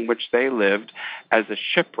world in which they lived as a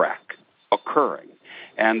shipwreck occurring.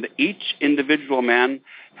 And each individual man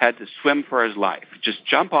had to swim for his life. Just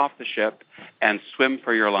jump off the ship and swim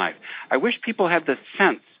for your life. I wish people had the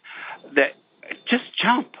sense that just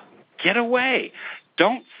jump, get away.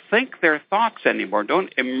 Don't think their thoughts anymore.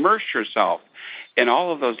 Don't immerse yourself in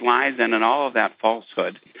all of those lies and in all of that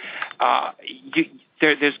falsehood.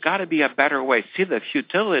 There's got to be a better way. See the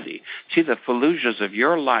futility. See the fallujahs of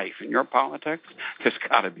your life and your politics. There's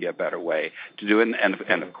got to be a better way to do it,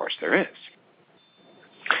 and of course there is.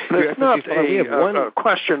 It's not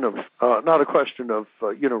a question of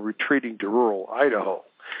retreating to rural Idaho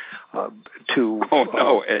to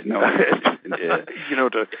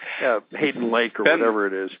Hayden Lake or whatever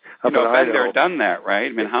it is. Been there, done that, right?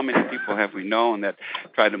 I mean, how many people have we known that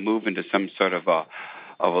try to move into some sort of a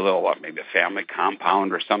little, maybe a family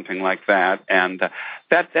compound or something like that, and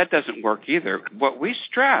that doesn't work either. What we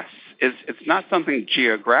stress is it's not something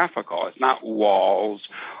geographical. It's not walls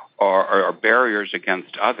or barriers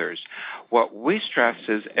against others. What we stress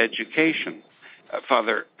is education.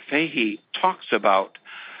 Father Fahey talks about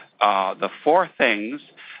the 4 things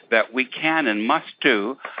that we can and must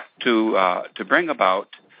do to bring about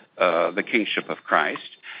the kingship of Christ,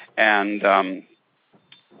 and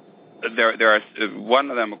there are one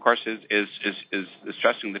of them, of course, is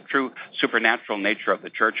stressing the true supernatural nature of the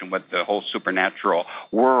church and what the whole supernatural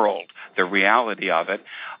world, the reality of it.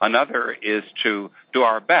 Another is to do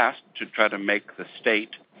our best to try to make the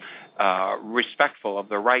state respectful of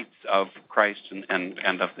the rights of Christ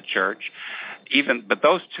and of the church. But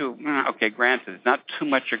those 2, granted, it's not too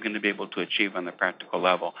much you're going to be able to achieve on the practical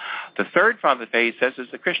level. The third, Father Fahey says, is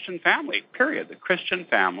the Christian family, period, the Christian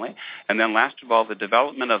family. And then last of all, the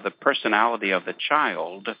development of the personality of the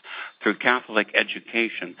child through Catholic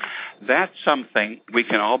education. That's something we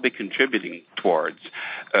can all be contributing towards.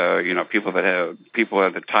 People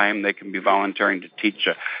at the time, they can be volunteering to teach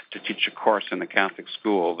a course in a Catholic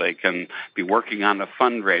school. They can be working on a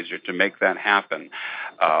fundraiser to make that happen.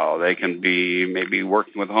 They can be maybe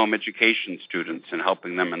working with home education students and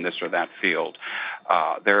helping them in this or that field.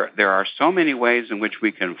 There are so many ways in which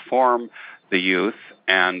we can form the youth,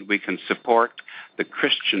 and we can support the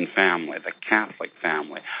Christian family, the Catholic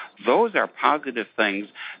family. Those are positive things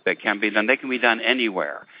that can be done. They can be done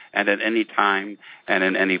anywhere and at any time and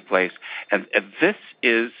in any place. And this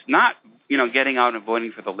is not, getting out and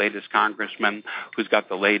voting for the latest congressman who's got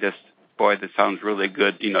the latest, boy, that sounds really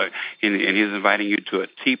good, and he's inviting you to a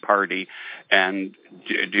tea party, and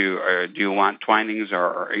do you want Twinings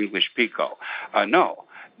or English Pico? No.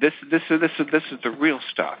 This is the real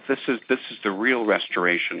stuff. This is the real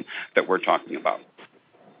restoration that we're talking about.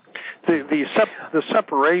 The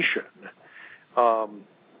separation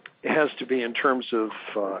has to be in terms of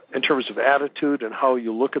attitude and how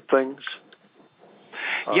you look at things.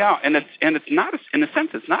 And it's not in a sense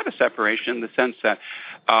it's not a separation in the sense that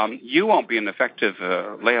you won't be an effective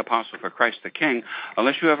lay apostle for Christ the King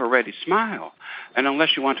unless you have a ready smile, and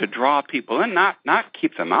unless you want to draw people in, not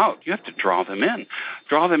keep them out. You have to draw them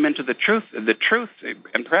into the truth,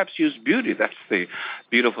 and perhaps use beauty. That's the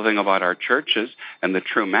beautiful thing about our churches and the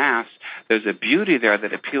true Mass. There's a beauty there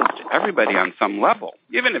that appeals to everybody on some level,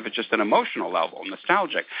 even if it's just an emotional level,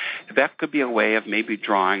 nostalgic. That could be a way of maybe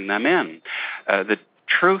drawing them in. The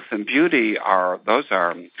truth and beauty are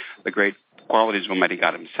the great qualities of Almighty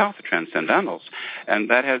God Himself, the transcendentals, and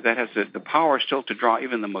that has the power still to draw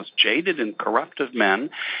even the most jaded and corruptive men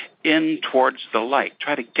in towards the light.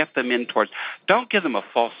 Try to get them in towards. Don't give them a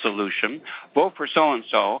false solution. Vote for so and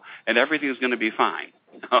so, and everything's going to be fine.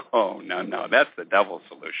 No, that's the devil's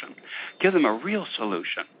solution. Give them a real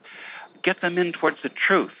solution. Get them in towards the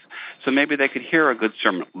truth. So maybe they could hear a good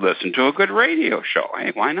sermon, listen to a good radio show.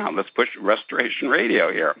 Hey, why not? Let's push Restoration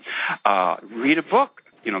Radio here. Read a book.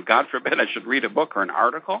 God forbid I should read a book or an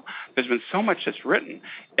article. There's been so much that's written.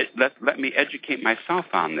 Let me educate myself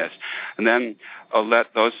on this. And then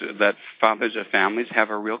let fathers of families have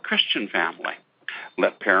a real Christian family.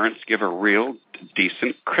 Let parents give a real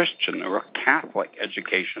decent Christian or a Catholic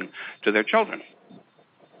education to their children.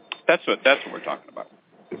 That's what we're talking about.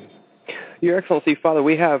 Your Excellency, Father,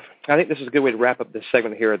 I think this is a good way to wrap up this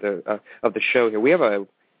segment here of the show here. We have a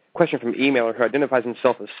question from an emailer who identifies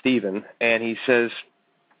himself as Stephen, and he says,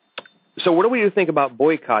 So what do we think about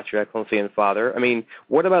boycotts, Your Excellency and Father? I mean,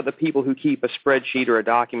 what about the people who keep a spreadsheet or a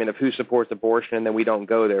document of who supports abortion and then we don't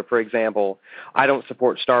go there? For example, I don't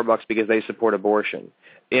support Starbucks because they support abortion.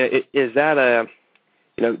 Is that a,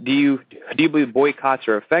 do you believe boycotts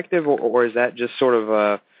are effective, or is that just sort of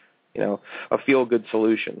a feel-good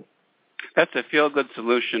solution? That's a feel-good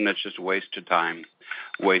solution. It's just wasted time,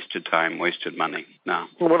 wasted money. No.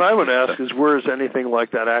 Well, what I would ask is, where has anything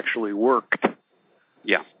like that actually worked?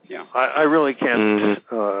 Yeah. I really can't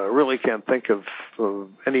think of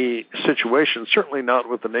any situation, certainly not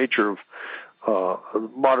with the nature of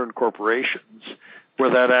modern corporations, where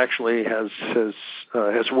that actually has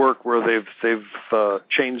worked, where they've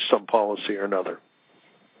changed some policy or another.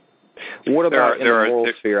 What about in the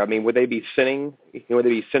moral sphere? I mean, would they be sinning? Would they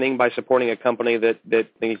be sinning by supporting a company that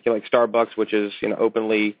like Starbucks, which is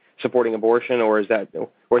openly supporting abortion, or is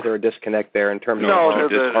there a disconnect there in terms of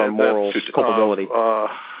our moral culpability?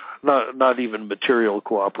 Not even material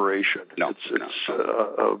cooperation. No,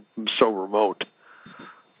 it's so remote.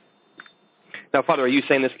 Now, Father, are you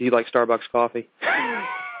saying this because you like Starbucks coffee?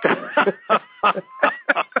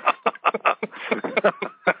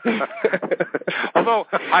 Although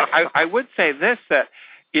I would say this, that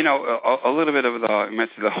a little bit of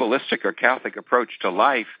the holistic or Catholic approach to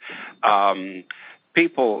life.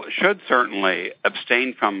 People should certainly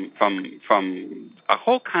abstain from a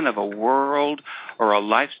whole kind of a world or a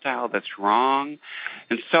lifestyle that's wrong,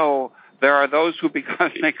 and so there are those who,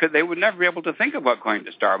 because they would never be able to think about going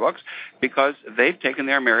to Starbucks because they've taken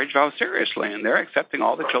their marriage vow seriously and they're accepting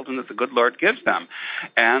all the children that the good Lord gives them,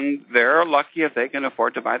 and they're lucky if they can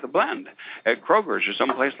afford to buy the blend at Kroger's or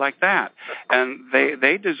someplace like that, and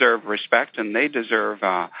they deserve respect and they deserve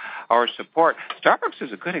our support. Starbucks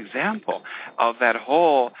is a good example of that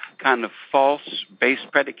whole kind of false base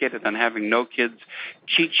predicated on having no kids,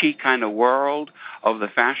 cheat kind of world of the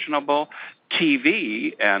fashionable.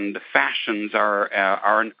 TV and fashions are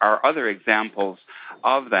other examples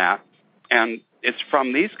of that, and it's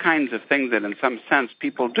from these kinds of things that in some sense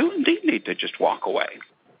people do indeed need to just walk away.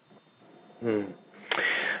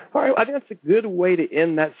 All right, I think that's a good way to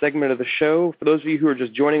end that segment of the show. For those of you who are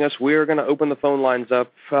just joining us, we're going to open the phone lines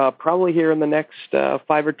up probably here in the next 5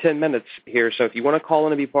 or 10 minutes here. So if you want to call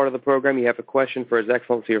in and be part of the program, you have a question for His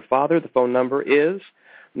Excellency your Father, the phone number is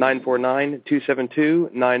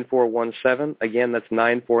 949-272-9417. Again, that's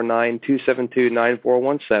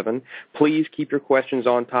 949-272-9417. Please keep your questions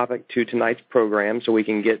on topic to tonight's program so we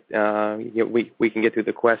can get we can get through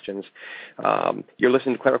the questions. You're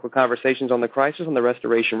listening to Clerical Conversations on the Crisis on the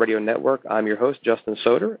Restoration Radio Network. I'm your host, Justin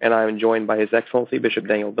Soder, and I'm joined by His Excellency Bishop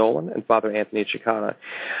Daniel Dolan and Father Anthony Chicana.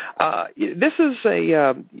 This is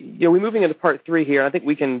we're moving into part 3 here. I think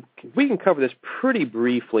we can cover this pretty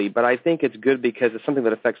briefly, but I think it's good because it's something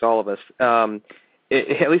that affects all of us.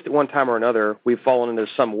 At least at one time or another, we've fallen into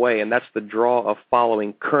some way, and that's the draw of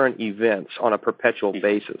following current events on a perpetual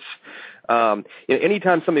basis.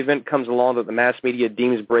 Anytime some event comes along that the mass media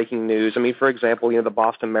deems breaking news, I mean, for example, the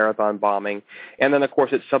Boston Marathon bombing, and then, of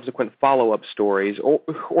course, its subsequent follow-up stories,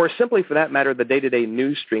 or simply, for that matter, the day-to-day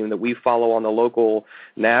news stream that we follow on the local,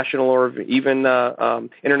 national, or even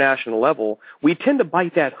international level, we tend to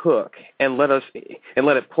bite that hook and let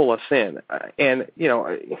it pull us in. And,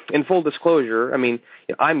 in full disclosure, I mean,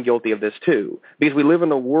 I'm guilty of this too, because we live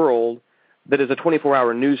in a world that is a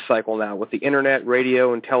 24-hour news cycle now, with the internet,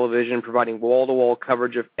 radio, and television providing wall-to-wall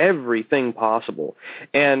coverage of everything possible.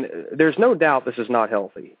 And there's no doubt this is not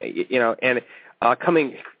healthy. And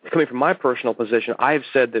coming from my personal position, I've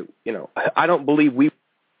said that, I don't believe we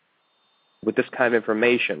with this kind of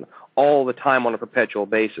information all the time on a perpetual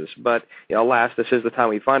basis. But, alas, this is the time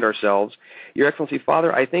we find ourselves. Your Excellency,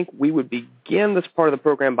 Father, I think we would begin this part of the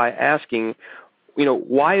program by asking,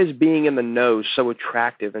 why is being in the know so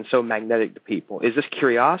attractive and so magnetic to people? Is this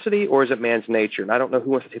curiosity or is it man's nature? And I don't know who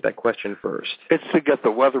wants to take that question first. It's to get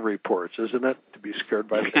the weather reports, isn't it? To be scared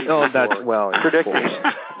by the predicting.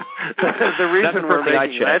 The reason we're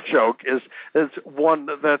making that joke is one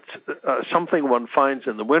that's something one finds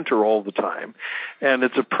in the winter all the time, and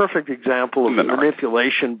it's a perfect example of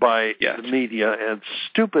manipulation by the media and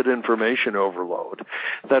stupid information overload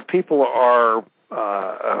that people are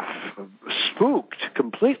spooked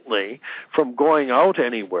completely from going out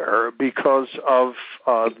anywhere because of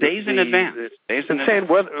days in advance. Insane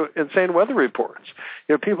weather reports.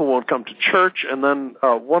 People won't come to church, and then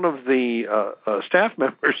one of the staff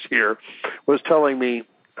members here was telling me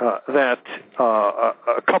that a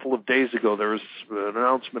couple of days ago there was an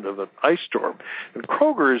announcement of an ice storm, and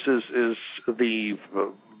Kroger's is the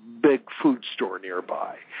big food store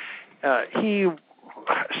nearby. He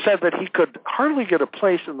said that he could hardly get a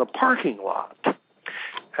place in the parking lot.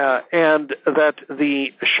 and that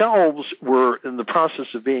the shelves were in the process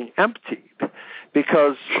of being emptied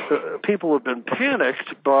because people had been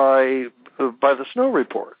panicked by the snow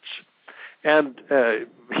reports. And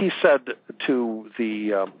he said to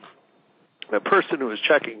the person who was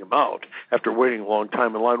checking him out after waiting a long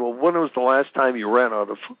time in line, well, when was the last time you ran out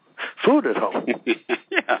of food at home?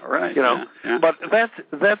 Yeah, right. You know, yeah. But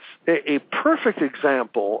that's a perfect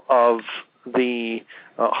example of the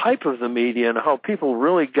hype of the media and how people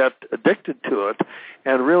really get addicted to it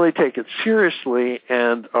and really take it seriously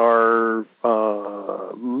and are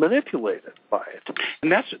manipulated by it.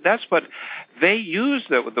 And that's what they use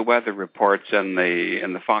the weather reports and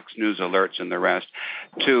the Fox News alerts and the rest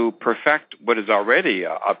to perfect what is already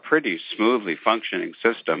a pretty smoothly functioning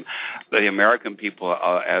system. The American people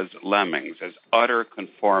as lemmings, as utter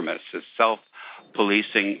conformists, as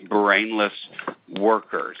self-policing, brainless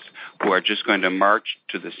workers who are just going to march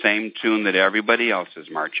to the same tune that everybody else is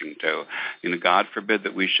marching to. You know, God forbid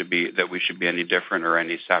that we should be any different or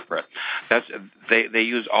any separate. They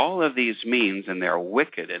use all of these means, and they're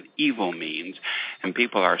wicked and evil means, and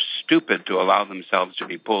people are stupid to allow themselves to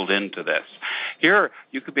be pulled into this. Here,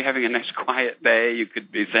 you could be having a nice quiet day. You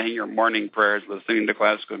could be saying your morning prayers, listening to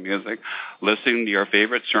classical music, listening to your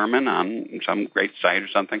favorite sermon on some great site or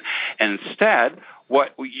something, and instead,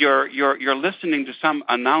 what you're listening to some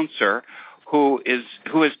announcer who is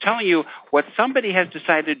telling you what somebody has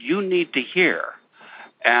decided you need to hear,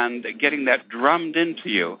 and getting that drummed into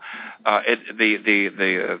you.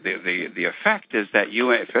 The effect is that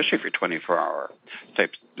you, especially if you're 24-hour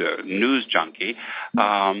type news junkie,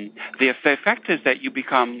 the effect is that you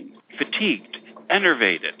become fatigued,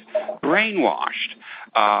 enervated, brainwashed,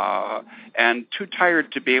 and too tired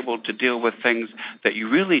to be able to deal with things that you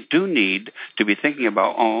really do need to be thinking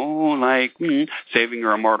about, like saving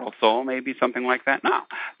your immortal soul, maybe something like that. No,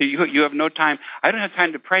 you have no time. I don't have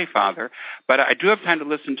time to pray, Father, but I do have time to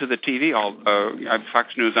listen to the TV. I have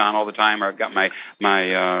Fox News on all the time, or I've got my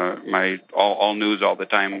all news all the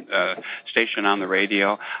time station on the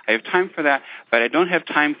radio. I have time for that, but I don't have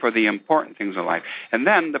time for the important things in life. And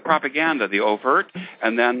then the propaganda, the overt,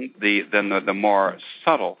 and then the more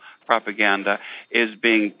subtle propaganda is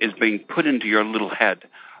being put into your little head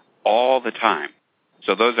all the time.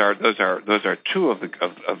 So those are two of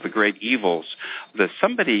the great evils.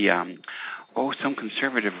 Somebody, some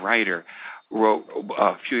conservative writer wrote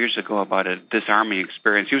a few years ago about a disarming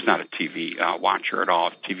experience. He was not a TV watcher at all,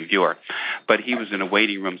 a TV viewer, but he was in a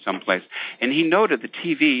waiting room someplace, and he noted the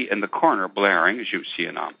TV in the corner blaring, as you see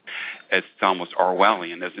it's almost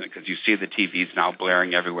Orwellian, isn't it? Because you see the TVs now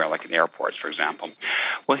blaring everywhere, like in airports, for example.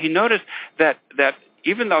 Well, he noticed that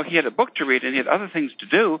even though he had a book to read and he had other things to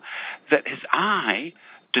do, that his eye,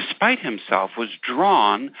 despite himself, was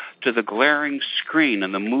drawn to the glaring screen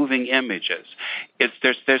and the moving images.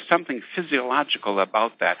 There's something physiological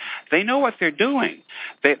about that. They know what they're doing.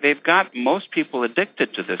 They've got most people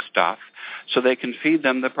addicted to this stuff, so they can feed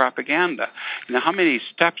them the propaganda. Now, how many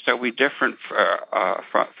steps are we distant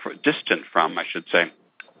from, I should say,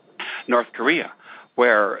 North Korea,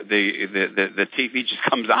 where the TV just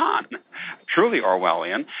comes on, truly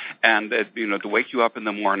Orwellian, and to wake you up in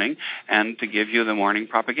the morning and to give you the morning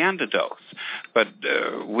propaganda dose. But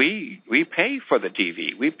we pay for the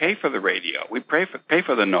TV, we pay for the radio, we pay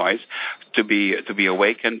for the noise to be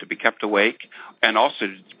awakened, to be kept awake, and also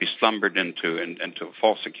to be slumbered into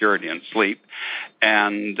false security and sleep,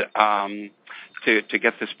 and to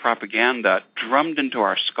get this propaganda drummed into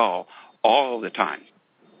our skull all the time.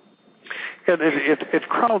 And it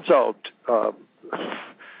crowds out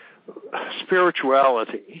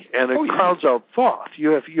spirituality, and it crowds out thought.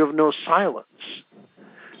 You have no silence.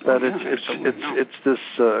 That it's this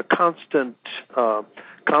constant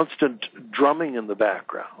drumming in the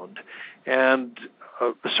background, and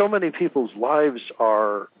so many people's lives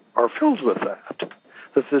are filled with that.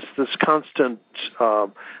 That this constant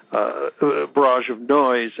barrage of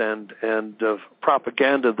noise and of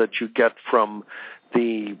propaganda that you get from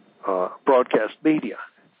the broadcast media.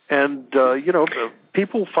 And,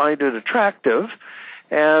 people find it attractive,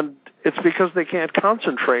 and it's because they can't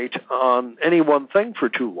concentrate on any one thing for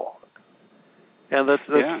too long. And that's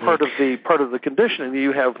part of the conditioning.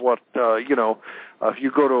 You have if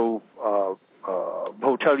you go to a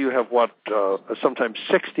hotel, you have sometimes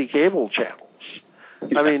 60 cable channels.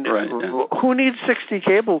 I mean, who needs 60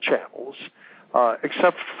 cable channels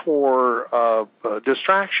except for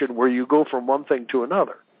distraction, where you go from one thing to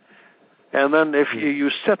another? And then if you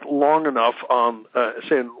sit long enough on,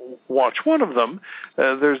 say, and watch one of them,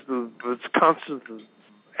 there's constant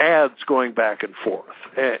ads going back and forth,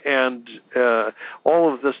 and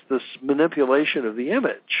all of this manipulation of the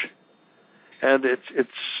image. and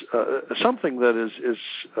it's something that is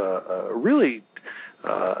really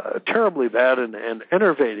terribly bad and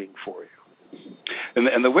enervating for you.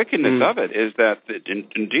 And the wickedness of it is that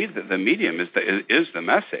indeed the medium is the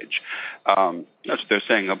message. That's what they're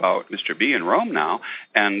saying about Mr. B in Rome now,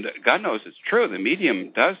 and God knows it's true. The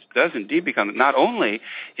medium does indeed become, not only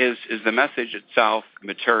is the message itself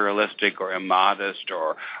materialistic or immodest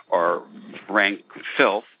or rank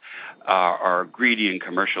filth, are greedy and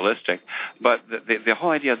commercialistic, but the whole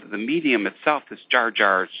idea that the medium itself, this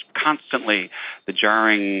jar, constantly the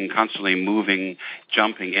jarring, constantly moving,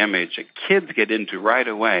 jumping image that kids get into right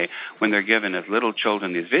away when they're given as little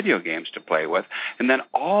children these video games to play with, and then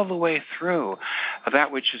all the way through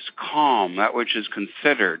that which is calm, that which is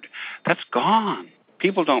considered, that's gone.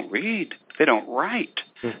 People don't read. They don't write.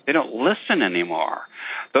 They don't listen anymore.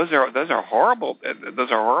 Those are horrible. Those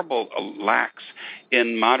are horrible lacks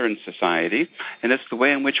in modern society, and it's the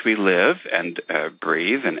way in which we live and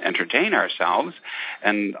breathe and entertain ourselves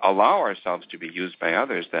and allow ourselves to be used by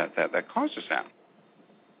others that causes that.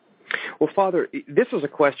 Well, Father, this was a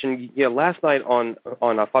question. Last night on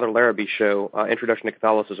Father Laraby's show, Introduction to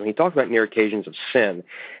Catholicism, he talked about near occasions of sin,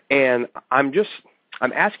 and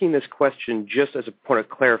I'm asking this question just as a point of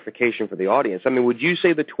clarification for the audience. I mean, would you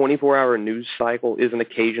say the 24-hour news cycle is an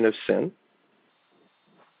occasion of sin?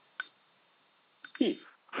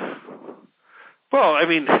 Well, I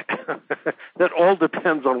mean, that all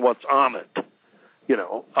depends on what's on it,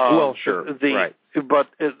 well, sure, right. But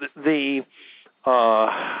it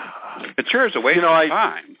sure is a waste of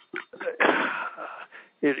time.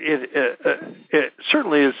 It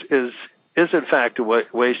certainly is in fact a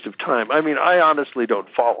waste of time. I mean, I honestly don't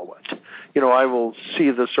follow it. I will see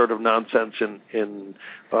the sort of nonsense in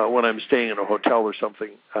when I'm staying in a hotel or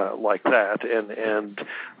something like that, and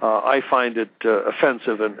I find it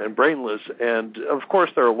offensive and brainless. And of course,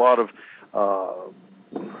 there are a lot of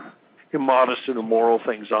immodest and immoral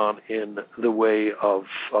things on in the way of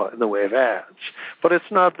ads. But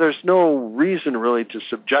it's not. There's no reason really to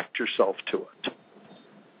subject yourself to it.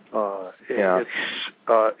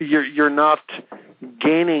 You're not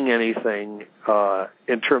gaining anything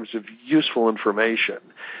in terms of useful information,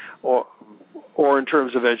 or in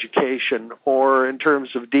terms of education, or in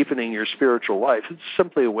terms of deepening your spiritual life. It's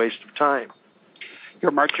simply a waste of time.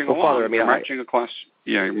 You're marching along. Father, you're marching across.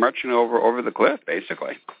 You're marching over the cliff,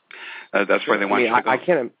 basically. That's where they want you to go.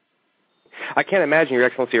 I can't imagine, Your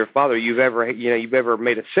Excellency or Father, you've ever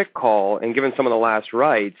made a sick call and given someone the last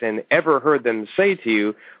rites and ever heard them say to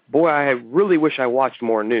you, "Boy, I really wish I watched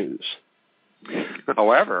more news."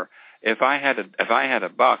 However, if I had a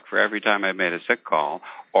buck for every time I made a sick call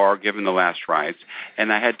or given the last rites,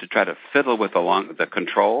 and I had to try to fiddle with the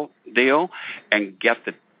control deal and get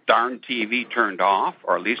the darn TV turned off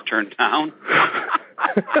or at least turned down.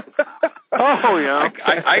 Oh yeah,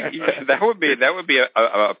 that would be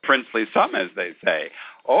a princely sum, as they say.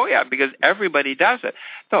 Oh yeah, because everybody does it.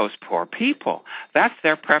 Those poor people. That's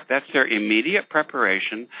their prep. That's their immediate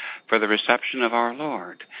preparation for the reception of our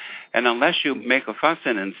Lord. And unless you make a fuss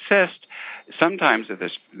and insist, sometimes if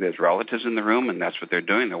there's relatives in the room and that's what they're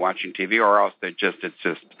doing, they're watching TV, or else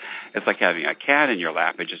it's like having a cat in your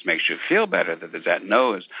lap. It just makes you feel better that there's that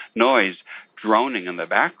noise droning in the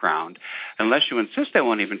background. Unless you insist, they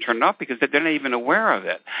won't even turn it off because they're not even aware of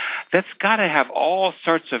it. That's got to have all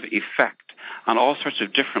sorts of effect on all sorts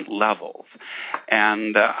of different levels.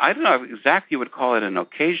 And I don't know exactly you would call it an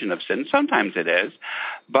occasion of sin. Sometimes it is,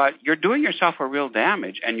 but you're doing yourself a real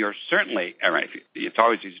damage, and you're certainly, it's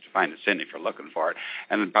always easy to find a sin if you're looking for it,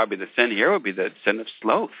 and then probably the sin here would be the sin of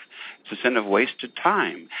sloth. It's a sin of wasted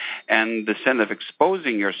time, and the sin of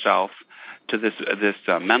exposing yourself to this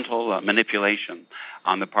mental manipulation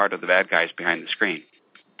on the part of the bad guys behind the screen.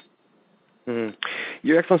 Mm-hmm.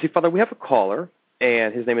 Your Excellency, Father, we have a caller,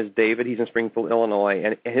 and his name is David. He's in Springfield, Illinois,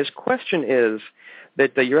 and his question is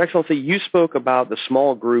that, Your Excellency, you spoke about the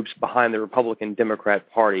small groups behind the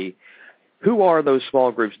Republican-Democrat Party. Who are those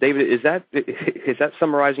small groups? David, is that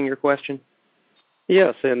summarizing your question?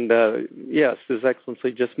 Yes, and yes, His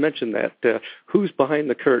Excellency just mentioned that. Who's behind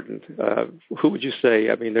the curtain? Who would you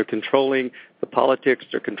say? I mean, they're controlling the politics,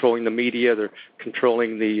 they're controlling the media, they're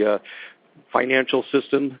controlling the financial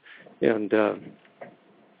system, and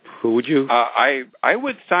who would you? I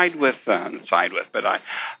would side with, but I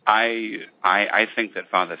think that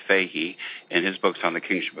Father Fahey, in his books on the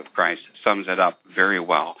kingship of Christ, sums it up very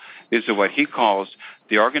well. These are what he calls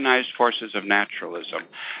the organized forces of naturalism.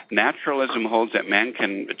 Naturalism holds that man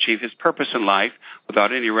can achieve his purpose in life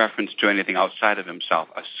without any reference to anything outside of himself,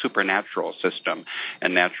 a supernatural system.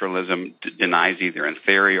 And naturalism denies either in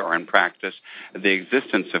theory or in practice the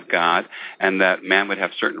existence of God, and that man would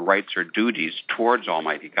have certain rights or duties towards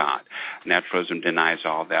Almighty God. Naturalism denies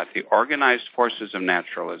all that. The organized forces of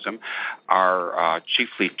naturalism are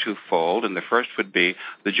chiefly twofold, and the first would be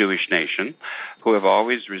the Jewish nation, who have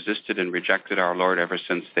always resisted and rejected our Lord ever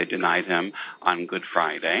since they denied him on Good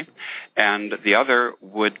Friday. And the other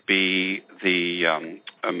would be the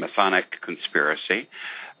Masonic conspiracy,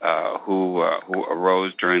 who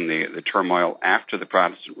arose during the turmoil after the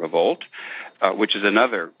Protestant Revolt, which is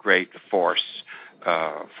another great force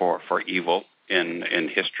for evil in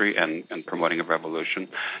history and promoting a revolution.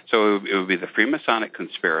 So it would be the Freemasonic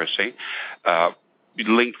conspiracy,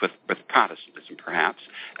 linked with Protestantism, perhaps,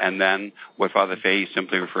 and then what Father Fahey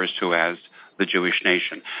simply refers to as the Jewish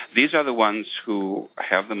nation. These are the ones who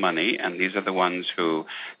have the money, and these are the ones who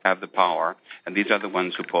have the power, and these are the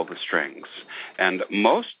ones who pull the strings. And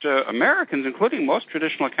most Americans, including most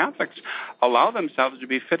traditional Catholics, allow themselves to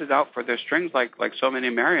be fitted out for their strings like so many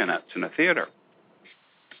marionettes in a theater.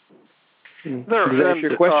 Does that answer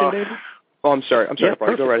your question, David? Oh, I'm sorry. Yeah,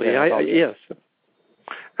 Go right ahead. Yes.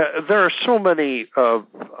 There are so many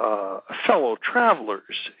fellow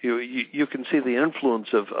travelers. You can see the influence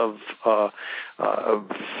of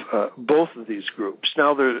both of these groups.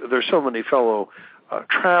 Now there's so many fellow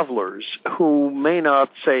travelers who may not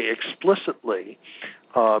say explicitly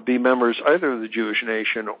be members either of the Jewish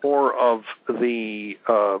nation or of the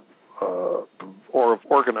or of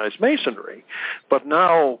organized Masonry, but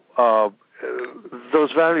now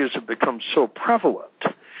those values have become so prevalent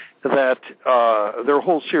that there are a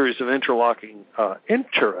whole series of interlocking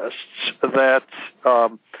interests that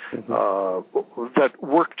that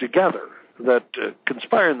work together, that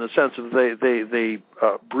conspire in the sense of they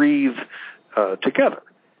breathe together.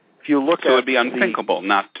 If you look so it would be unthinkable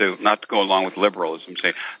not to go along with liberalism,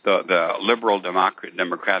 say the liberal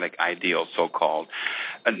democratic ideal, so-called,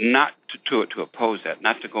 not to oppose that,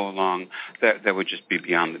 not to go along. That would just be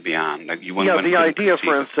beyond the beyond. Like the idea,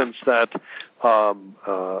 for instance, that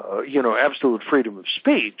absolute freedom of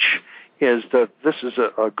speech is that this is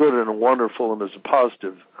a good and a wonderful and is a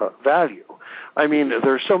positive value. I mean,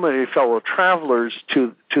 there are so many fellow travelers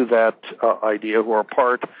to that idea who are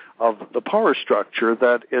part of the power structure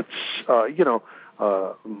that it's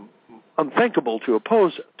unthinkable to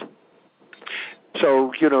oppose it.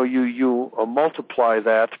 So you multiply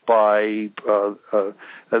that by the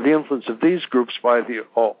influence of these groups by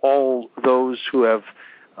all those who have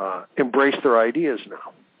embraced their ideas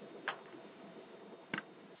now.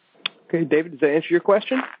 Okay, David, does that answer your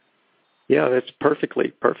question? Yeah, that's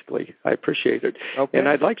perfectly. I appreciate it. Okay. And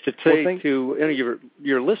I'd like to say to any of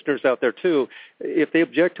your listeners out there, too, if they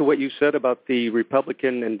object to what you said about the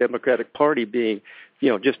Republican and Democratic Party being,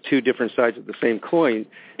 just two different sides of the same coin,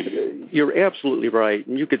 you're absolutely right.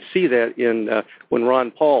 And you could see that in when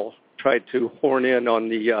Ron Paul tried to horn in on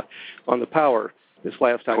the power this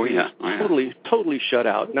last time. He was totally shut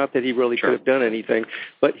out. Not that he really could have done anything,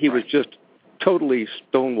 but he was just totally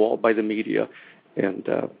stonewalled by the media. And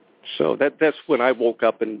so that's when I woke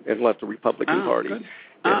up and left the Republican Party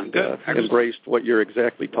and embraced what you're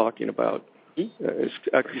exactly talking about. It's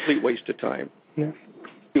a complete waste of time. Yeah.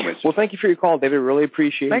 Well, thank you for your call, David. Really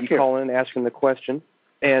appreciate you calling and asking the question.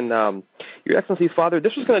 And Your Excellency, Father,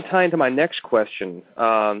 this was going to tie into my next question.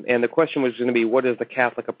 And the question was going to be, what is the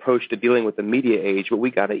Catholic approach to dealing with the media age? But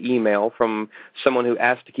we got an email from someone who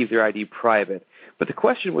asked to keep their ID private. But the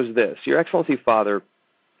question was this: Your Excellency, Father,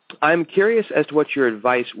 I'm curious as to what your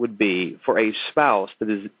advice would be for a spouse that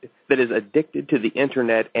is addicted to the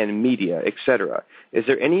internet and media, etc. Is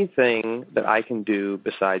there anything that I can do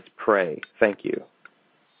besides pray? Thank you.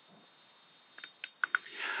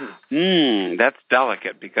 That's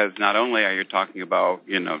delicate, because not only are you talking about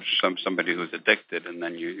somebody who's addicted, and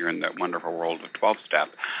then you're in that wonderful world of 12-step,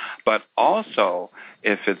 but also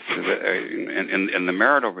if it's in the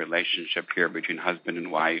marital relationship here between husband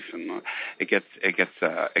and wife, and it gets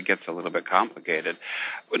a little bit complicated.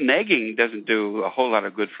 Nagging doesn't do a whole lot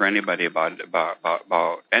of good for anybody about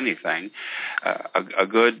anything. A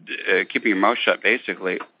good keeping your mouth shut,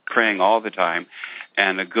 basically praying all the time,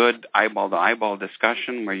 and a good eyeball-to-eyeball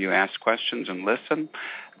discussion where you ask questions and listen,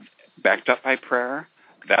 backed up by prayer.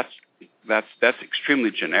 That's extremely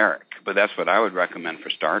generic, but that's what I would recommend for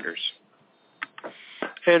starters.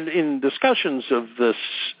 And in discussions of this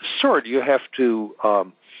sort, you have to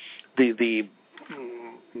the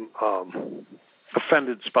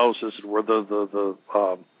offended spouses, or the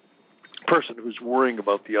person who's worrying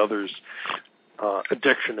about the other's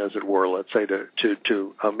addiction, as it were, let's say,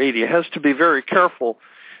 to media, has to be very careful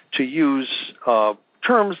to use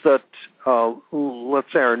terms that,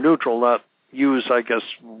 let's say, are neutral, not use, I guess,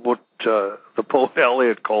 what the poet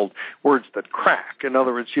Eliot called words that crack. In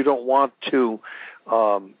other words, you don't want to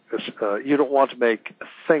make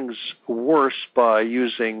things worse by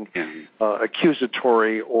using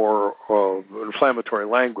accusatory or inflammatory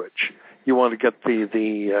language. You want to get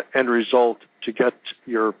the end result, to get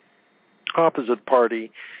your opposite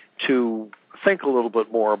party to think a little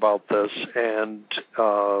bit more about this and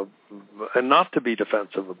not to be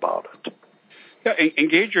defensive about it. Yeah,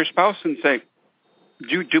 engage your spouse and say,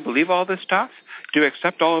 do you believe all this stuff? Do you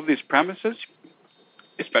accept all of these premises?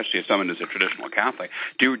 Especially if someone is a traditional Catholic.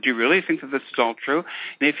 Do you really think that this is all true?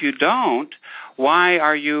 And if you don't, why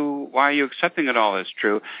are you accepting it all as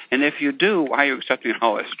true? And if you do, why are you accepting it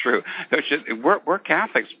all as true? We're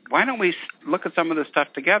Catholics. Why don't we look at some of this stuff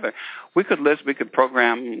together? We could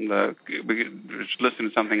program we could listen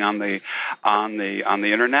to something on the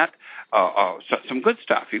internet. Some good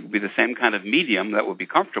stuff. It would be the same kind of medium that would be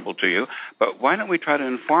comfortable to you. But why don't we try to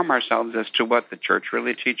inform ourselves as to what the Church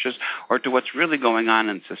really teaches, or to what's really going on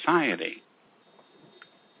in society?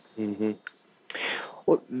 Mm-hmm.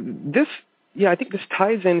 Well, I think this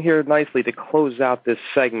ties in here nicely to close out this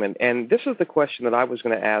segment. And this is the question that I was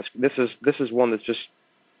going to ask. This is one that's just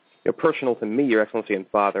personal to me, Your Excellency and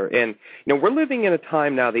Father. And we're living in a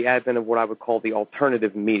time now, the advent of what I would call the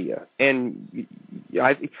alternative media. And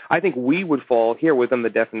I think we would fall here within the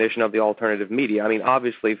definition of the alternative media. I mean,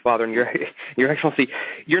 obviously, Father, and Your Excellency,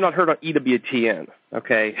 you're not heard on EWTN,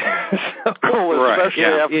 okay? Especially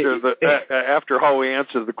after how we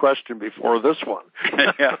answered the question before this one.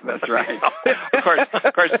 Yeah, that's right. Of course,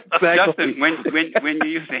 exactly. Justin, when you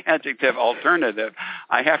use the adjective alternative,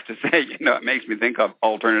 I have to say, it makes me think of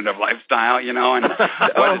alternative lifestyle, and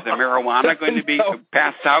what is the marijuana going to be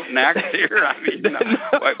passed out next here? I mean,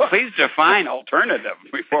 please define alternative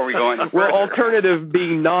before we go any further. Well, alternative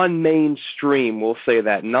being non-mainstream, we'll say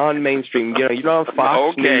that. Non-mainstream. You don't have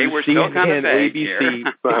Fox News, we're still CNN, kind of vague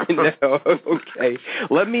ABC. Okay.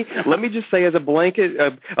 Let me just say, as a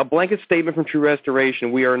blanket statement from True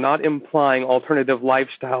Restoration, we are not implying alternative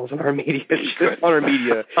lifestyles on our media.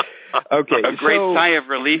 Okay. A great sigh of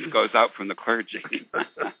relief goes out from the clergy.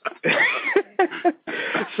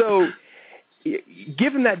 So,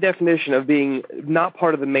 given that definition of being not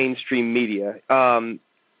part of the mainstream media,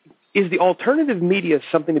 is the alternative media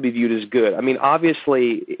something to be viewed as good? I mean,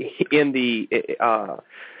 obviously, in the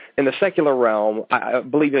secular realm, I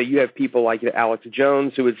believe that you have people like Alex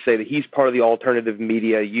Jones who would say that he's part of the alternative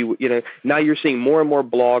media. Now you're seeing more and more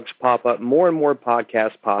blogs pop up, more and more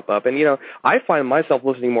podcasts pop up, and I find myself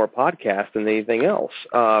listening more podcasts than anything else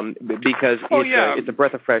because it's a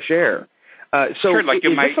breath of fresh air. Sure, like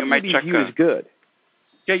you might check is good.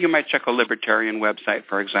 Yeah, you might check a libertarian website,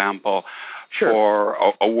 for example, sure,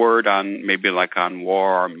 for a word on maybe like on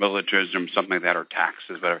war or militarism, something like that, or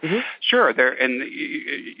taxes, whatever. Mm-hmm. Sure, and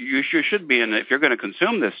you should be if you're going to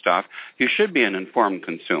consume this stuff, you should be an informed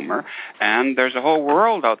consumer. And there's a whole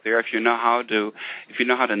world out there if you know how to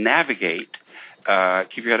navigate,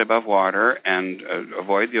 keep your head above water, and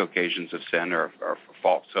avoid the occasions of sin or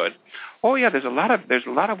falsehood. Oh yeah, there's a lot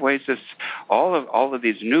of ways. All of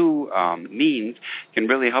these new means can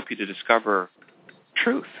really help you to discover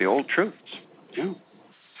truth, the old truths. Yeah.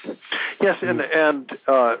 Yes, and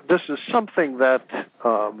this is something that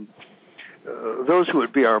those who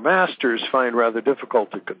would be our masters find rather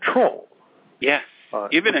difficult to control. Yes.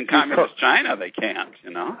 Even in communist China, they can't,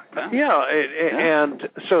 Yeah, and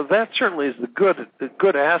so that certainly is the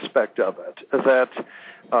good aspect of it, that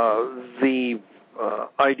the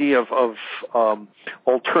idea of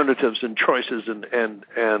alternatives and choices and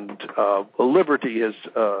liberty as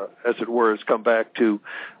it were, has come back to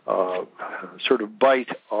sort of bite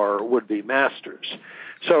our would-be masters.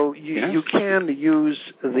 So you can use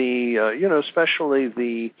the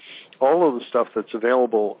especially all of the stuff that's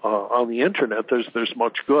available on the internet. There's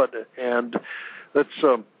much good, and that's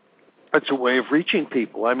a way of reaching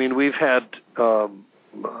people. I mean, we've had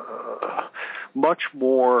much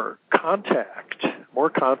more contact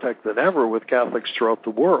than ever with Catholics throughout the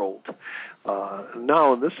world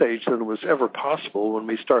now in this age than was ever possible when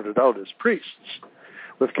we started out as priests,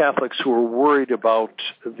 with Catholics who were worried about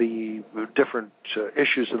the different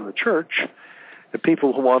issues in the Church, and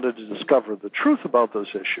people who wanted to discover the truth about those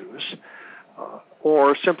issues,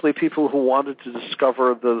 or simply people who wanted to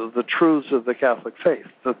discover the truths of the Catholic faith,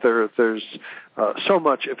 that there's so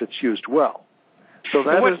much if it's used well. So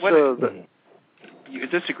that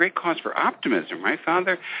that's a great cause for optimism, right,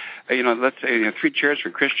 Father? Let's say 3 cheers for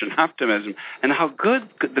Christian optimism, and how good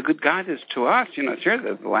the good God is to us. It's here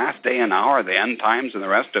the last day and hour, the end times, and the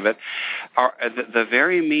rest of it are the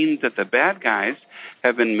very means that the bad guys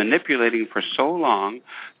have been manipulating for so long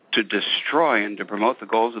to destroy and to promote the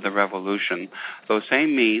goals of the revolution. Those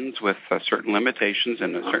same means, with certain limitations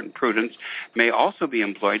and a certain prudence, may also be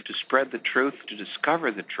employed to spread the truth, to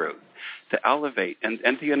discover the truth, to elevate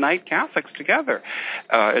and to unite Catholics together.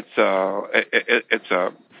 In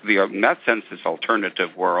that sense, this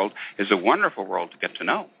alternative world is a wonderful world to get to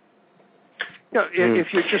know.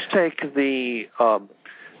 If you just take the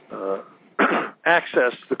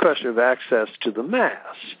the question of access to the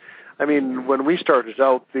Mass. I mean, when we started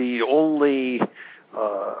out, the only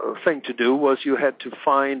thing to do was you had to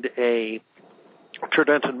find a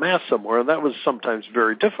Tridentine Mass somewhere, and that was sometimes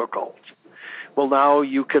very difficult. Well, now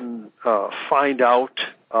you can find out,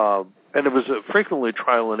 and it was frequently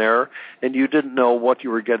trial and error, and you didn't know what you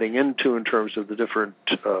were getting into in terms of the different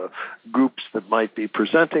groups that might be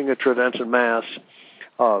presenting a Tridentine Mass.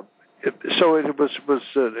 So it was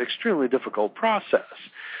an extremely difficult process.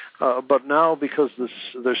 But now, because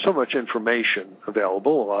there's so much information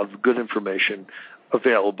available, a lot of good information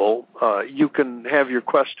available, you can have your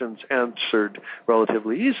questions answered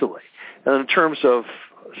relatively easily. And in terms of,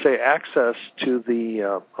 say, access to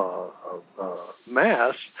the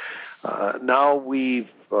Mass, now we've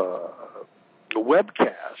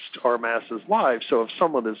webcast our Masses live, so if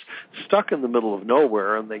someone is stuck in the middle of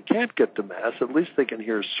nowhere and they can't get to Mass, at least they can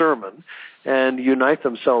hear a sermon and unite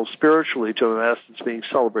themselves spiritually to a Mass that's being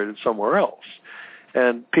celebrated somewhere else.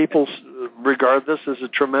 And people regard this as a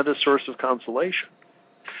tremendous source of consolation.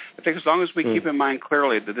 I think as long as we keep in mind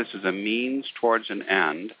clearly that this is a means towards an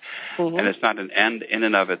end, and it's not an end in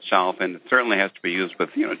and of itself, and it certainly has to be used with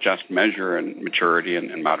just measure and maturity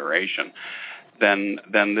and moderation, then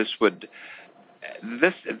this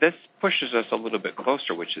pushes us a little bit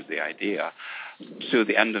closer, which is the idea, to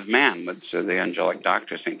the end of man, which the angelic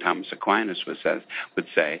doctor St. Thomas Aquinas would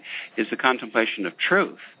say, is the contemplation of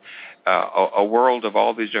truth. A world of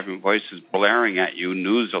all these different voices blaring at you,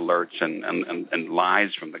 news alerts and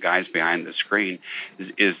lies from the guys behind the screen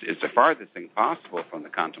is the farthest thing possible from the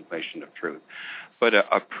contemplation of truth. But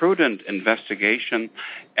a prudent investigation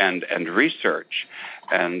and research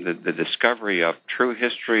and the discovery of true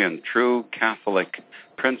history and true Catholic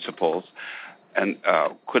principles and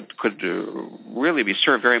could really be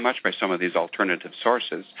served very much by some of these alternative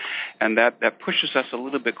sources. And that pushes us a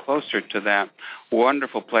little bit closer to that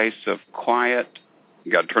wonderful place of quiet,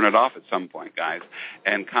 you got to turn it off at some point, guys,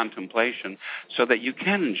 and contemplation, so that you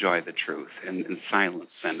can enjoy the truth in silence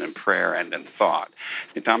and in prayer and in thought.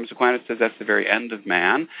 And Thomas Aquinas says that's the very end of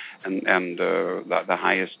man, and the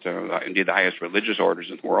highest, indeed the highest religious orders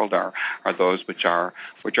in the world are those which are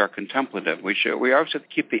contemplative. We always have to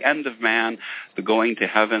keep the end of man, the going to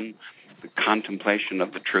heaven, the contemplation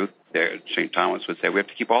of the truth. St. Thomas would say we have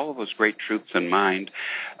to keep all of those great truths in mind,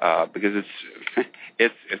 because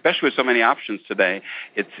it's especially with so many options today,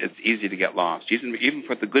 it's easy to get lost, even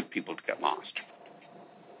for the good people to get lost.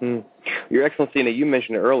 Your Excellency, you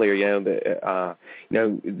mentioned earlier, that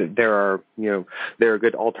there are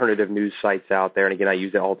good alternative news sites out there, and again, I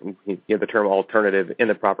use the term alternative in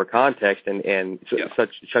the proper context, and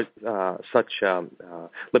such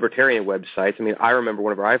libertarian websites. I mean, I remember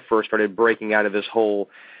whenever I first started breaking out of this whole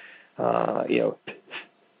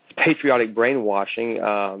patriotic brainwashing,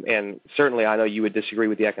 and certainly I know you would disagree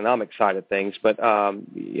with the economic side of things, but I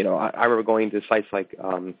remember going to sites like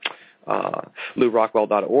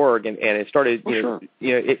LouRockwell.org, and it started,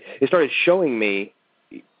 it started showing me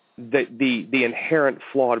the inherent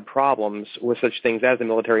flawed problems with such things as the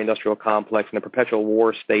military-industrial complex and the perpetual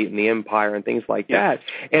war state and the empire and things like that.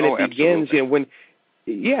 And it begins,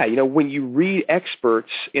 when you read experts,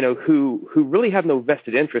 who really have no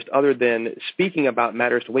vested interest other than speaking about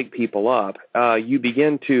matters to wake people up, you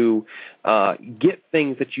begin to get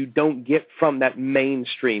things that you don't get from that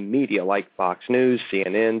mainstream media like Fox News,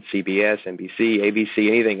 CNN, CBS, NBC, ABC,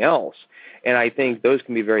 anything else. And I think those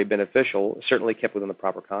can be very beneficial, certainly kept within the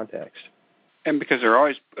proper context. And because they're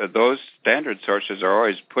always, those standard sources are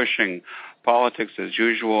always pushing politics as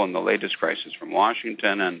usual and the latest crisis from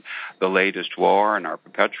Washington and the latest war and our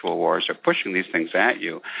perpetual wars are pushing these things at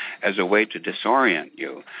you as a way to disorient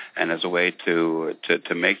you and as a way to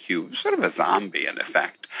make you sort of a zombie in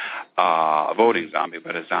effect, a voting zombie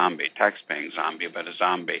but a zombie, tax-paying zombie but a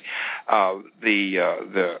zombie.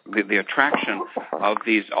 The attraction of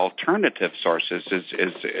these alternative sources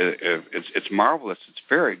it's marvelous. It's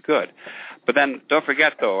very good. But then don't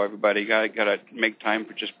forget, though, everybody, got to make time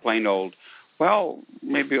for just plain old well,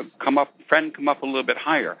 maybe come up a little bit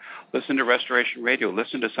higher. Listen to Restoration Radio.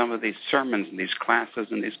 Listen to some of these sermons and these classes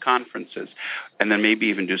and these conferences, and then maybe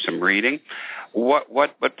even do some reading.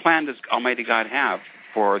 What plan does Almighty God have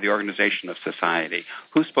for the organization of society?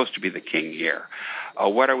 Who's supposed to be the king here?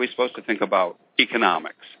 What are we supposed to think about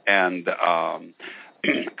economics and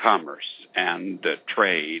commerce and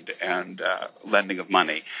trade and lending of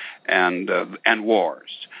money and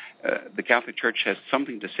wars? The Catholic Church has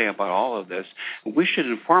something to say about all of this. We should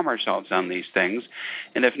inform ourselves on these things,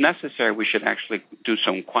 and if necessary, we should actually do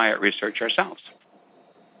some quiet research ourselves.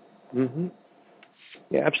 Mm-hmm.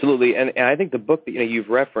 Yeah, absolutely. And I think the book that you've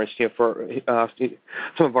referenced, for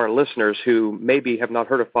some of our listeners who maybe have not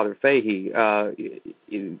heard of Father Fahey,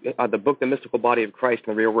 the book "The Mystical Body of Christ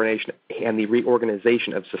and the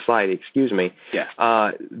Reorganization of Society," Yes.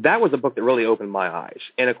 That was a book that really opened my eyes.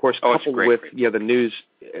 And of course, coupled with the news,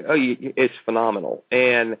 it's phenomenal.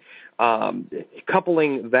 And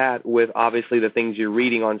coupling that with obviously the things you're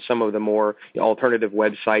reading on some of the more alternative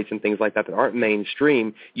websites and things like that aren't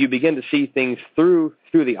mainstream, you begin to see things through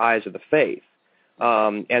the eyes of the faith.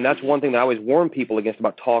 And that's one thing that I always warn people against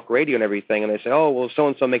about talk radio and everything. And they say, oh, well,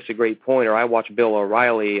 so-and-so makes a great point, or I watch Bill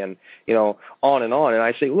O'Reilly, and, on and on. And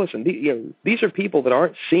I say, listen, these are people that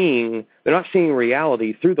they're not seeing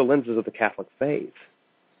reality through the lenses of the Catholic faith.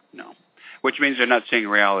 No, which means they're not seeing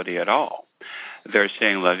reality at all. They're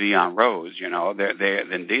seeing La Vie en Rose,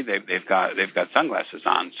 they've got sunglasses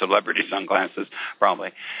on, celebrity sunglasses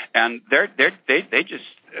probably, and they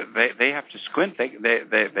have to squint.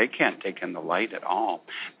 They can't take in the light at all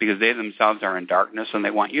because they themselves are in darkness, and they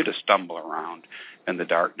want you to stumble around in the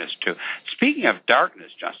darkness too. Speaking of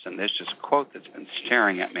darkness, Justin, there's this quote that's been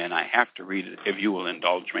staring at me, and I have to read it if you will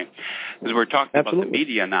indulge me, because we're talking about the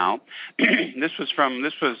media now. This was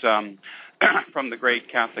from the great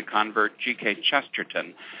Catholic convert G.K.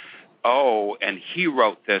 Chesterton. Oh, and he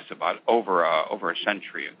wrote this about over a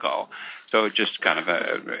century ago. So just kind of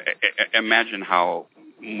imagine how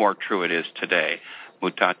more true it is today.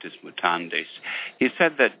 Mutatis mutandis. He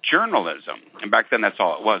said that journalism, and back then that's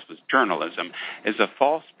all it was journalism, is a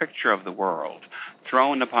false picture of the world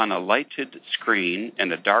thrown upon a lighted screen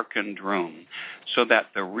in a darkened room so that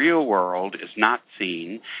the real world is not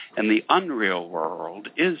seen and the unreal world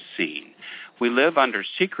is seen. We live under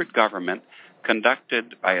secret government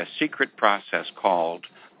conducted by a secret process called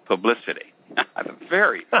publicity.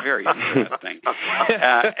 Very, very interesting.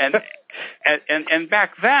 And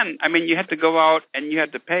back then, you had to go out and you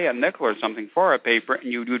had to pay a nickel or something for a paper,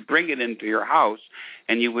 and you would bring it into your house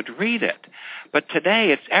and you would read it. But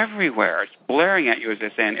today, it's everywhere. It's blaring at you, as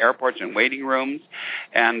they say, in airports and waiting rooms,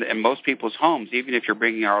 and in most people's homes. Even if you're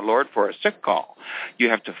bringing our Lord for a sick call, you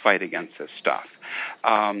have to fight against this stuff.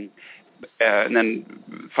 And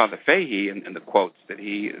then Father Fahey, in the quotes that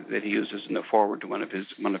he uses in the foreword to one of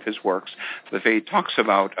his works, Father Fahey talks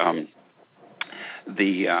about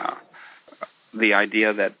the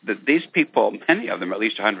idea that these people, many of them, at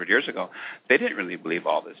least 100 years ago, they didn't really believe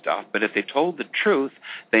all this stuff. But if they told the truth,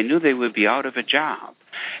 they knew they would be out of a job.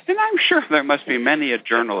 And I'm sure there must be many a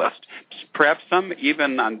journalist, perhaps some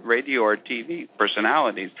even on radio or TV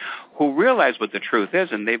personalities, who realize what the truth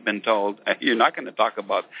is, and they've been told, you're not going to talk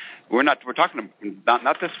about, we're talking about,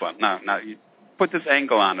 not this one, no, you put this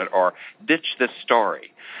angle on it, or ditch this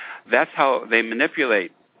story. That's how they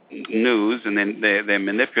manipulate news, and then they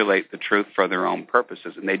manipulate the truth for their own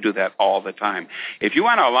purposes, and they do that all the time. If you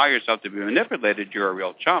want to allow yourself to be manipulated, you're a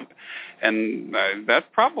real chump, and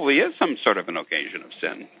that probably is some sort of an occasion of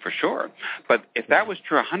sin, for sure. But if that was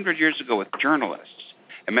true 100 years ago with journalists,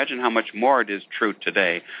 imagine how much more it is true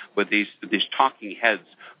today with these talking heads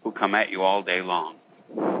who come at you all day long.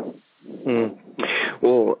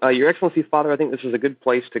 Well, Your Excellency, Father, I think this is a good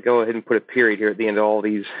place to go ahead and put a period here at the end of all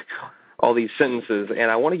these sentences,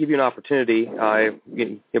 and I want to give you an opportunity,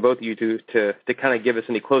 both of you, to kind of give us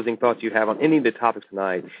any closing thoughts you have on any of the topics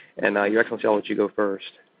tonight. And Your Excellency, I'll let you go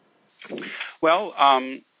first. Well,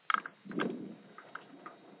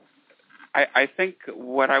 I think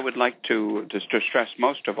what I would like to stress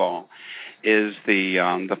most of all is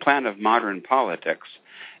the plan of modern politics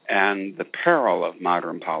and the peril of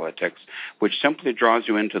modern politics, which simply draws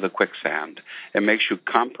you into the quicksand. It makes you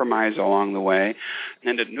compromise along the way,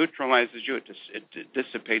 and it neutralizes you, it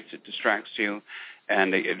dissipates, it distracts you,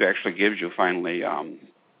 and it actually gives you finally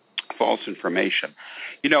false information.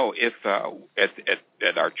 You know, if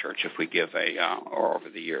at our church, if we give or over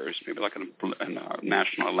the years, maybe like in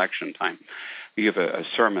national election time, we give a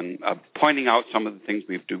sermon pointing out some of the things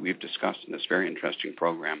we've discussed in this very interesting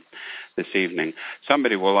program this evening,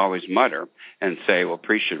 somebody will always mutter and say, well,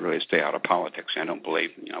 priests should really stay out of politics. I don't believe,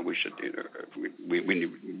 we should we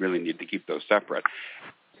really need to keep those separate.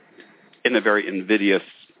 In a very invidious,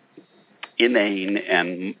 inane,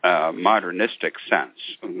 and modernistic sense.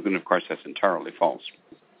 And of course, that's entirely false.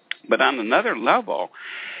 But on another level,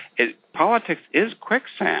 politics is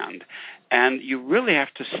quicksand, and you really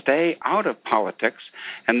have to stay out of politics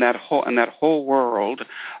and that whole world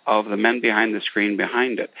of the men behind the screen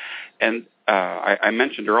behind it. And I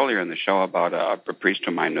mentioned earlier in the show about a priest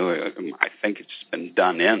whom I knew. I think it's been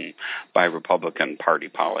done in by Republican Party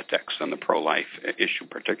politics and the pro-life issue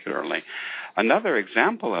particularly. Another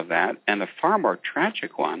example of that, and a far more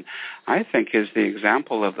tragic one, I think, is the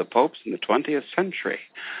example of the popes in the 20th century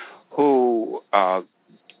who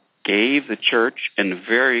gave the church in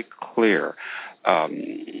very clear,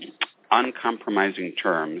 uncompromising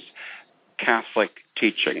terms Catholic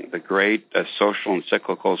teaching, the great social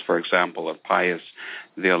encyclicals, for example, of Pius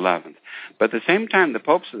XI. But at the same time, the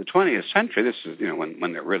popes of the 20th century, this is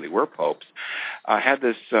when there really were popes, had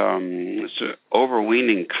this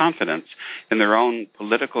overweening confidence in their own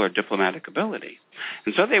political or diplomatic ability.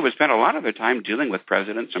 And so they would spend a lot of their time dealing with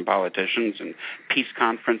presidents and politicians and peace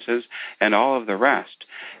conferences and all of the rest.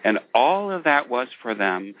 And all of that was for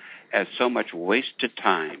them as so much wasted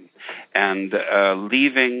time and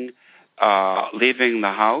leaving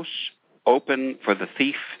the house open for the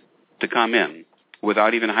thief to come in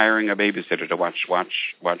without even hiring a babysitter to watch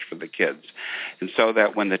for the kids. And so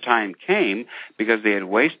that when the time came, because they had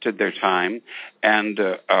wasted their time and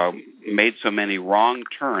made so many wrong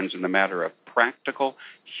turns in the matter of practical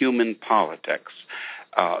human politics,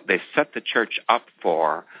 they set the church up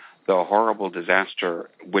for the horrible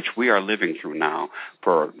disaster which we are living through now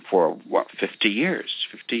for 50 years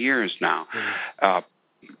now.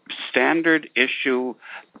 Standard issue,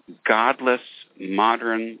 godless,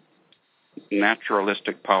 modern,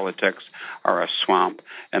 naturalistic politics are a swamp,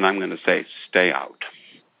 and I'm going to say stay out.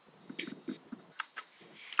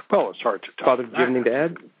 Well, it's hard to talk. Father, do you have anything to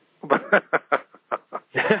add?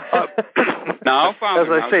 No,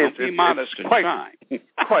 Father, as I say, don't be modest and shy.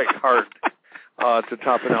 Quite hard to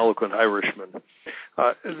top an eloquent Irishman.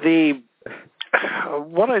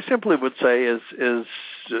 What I simply would say is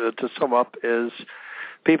to sum up is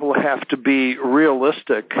people have to be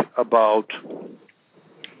realistic about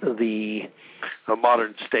the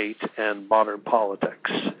modern state and modern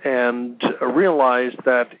politics and realize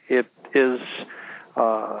that it is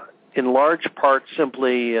in large part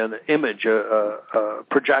simply an image, a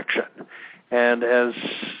projection. And as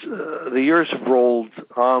the years have rolled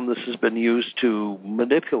on, this has been used to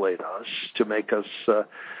manipulate us, to make us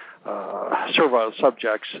servile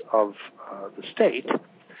subjects of the state,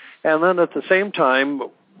 and then at the same time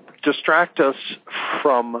distract us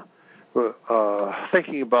from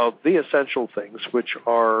thinking about the essential things, which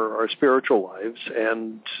are our spiritual lives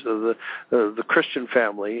and the Christian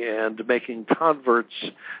family, and making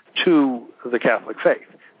converts to the Catholic faith.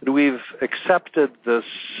 We've accepted this.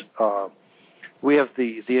 We have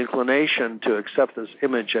the inclination to accept this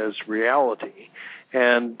image as reality,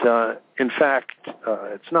 and in fact,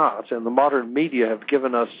 it's not. And the modern media have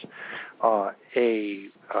given us have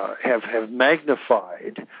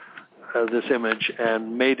magnified this image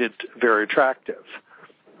and made it very attractive.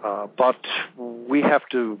 But we have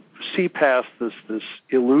to see past this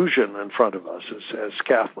illusion in front of us as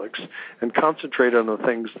Catholics and concentrate on the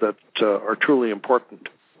things that are truly important.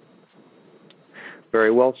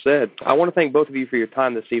 Very well said. I want to thank both of you for your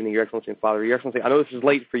time this evening, Your Excellency and Father. Your Excellency, I know this is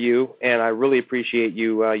late for you, and I really appreciate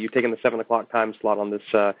you taking the 7 o'clock time slot on this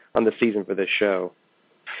season for this show.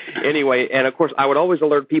 Anyway, and of course, I would always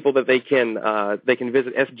alert people that they can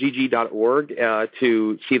visit sgg.org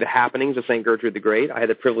to see the happenings of St. Gertrude the Great. I had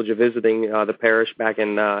the privilege of visiting the parish back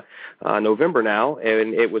in November now,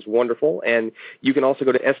 and it was wonderful. And you can also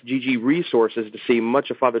go to SGG Resources to see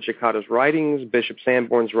much of Father Cekato's writings, Bishop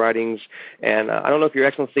Sanborn's writings, and I don't know if Your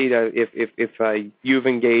Excellency, if you've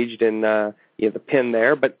engaged in the pen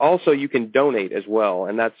there, but also you can donate as well,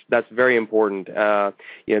 and that's very important.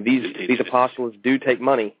 These apostles do take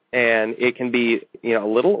money, and it can be a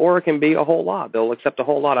little or it can be a whole lot. They'll accept a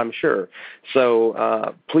whole lot, I'm sure.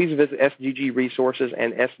 So please visit SGG Resources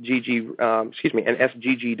and SGG.org,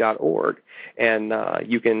 and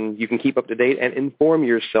you can keep up to date and inform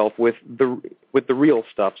yourself with the real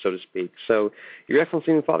stuff, so to speak. So, Your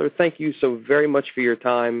Excellency and Father, thank you so very much for your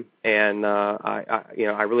time, and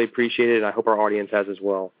I really appreciate it. And I hope our audience has as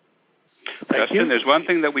well. Justin, there's one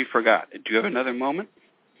thing that we forgot. Do you have another moment?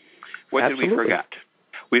 What Absolutely. did we forget?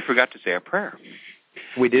 We forgot to say a prayer.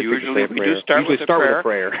 We did Usually say a prayer. We do start with a prayer. With a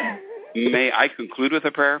prayer. May I conclude with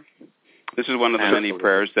a prayer? This is one of the many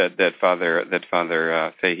prayers that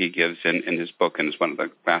Father Fahey gives in his book, and is one of the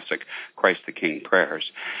classic Christ the King prayers.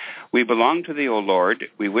 We belong to thee, O Lord.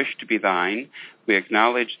 We wish to be thine. We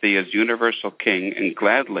acknowledge thee as universal King, and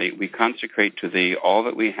gladly we consecrate to thee all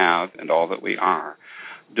that we have and all that we are.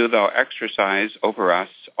 Do thou exercise over us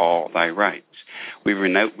all thy rights. We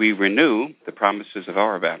renew the promises of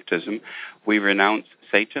our baptism. We renounce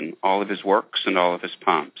Satan, all of his works, and all of his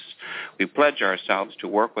pomps. We pledge ourselves to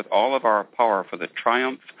work with all of our power for the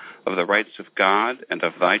triumph of the rights of God and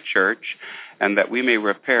of thy church, and that we may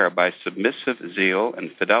repair by submissive zeal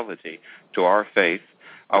and fidelity to our faith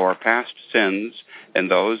our past sins and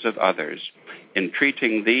those of others,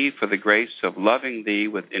 entreating thee for the grace of loving thee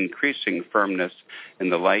with increasing firmness in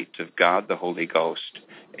the light of God the Holy Ghost.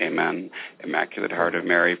 Amen. Immaculate Heart of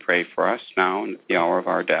Mary, pray for us now and at the hour of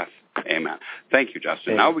our death. Amen. Thank you,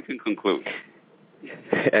 Justin. Now we can conclude.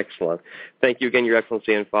 Excellent. Thank you again, Your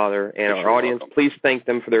Excellency and Father. And our audience, please thank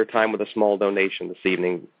them for their time with a small donation this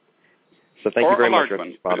evening. So thank you very much,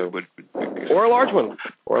 Father. Or a large one.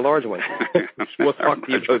 Or a large one. We'll talk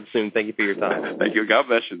to you both soon. Thank you for your time. Thank you. God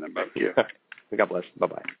bless you then, both. God bless.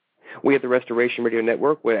 Bye-bye. We at the Restoration Radio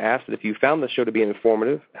Network would ask that if you found the show to be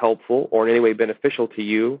informative, helpful, or in any way beneficial to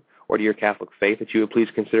you or to your Catholic faith, that you would please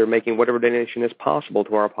consider making whatever donation is possible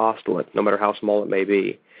to our apostolate, no matter how small it may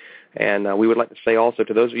be. And we would like to say also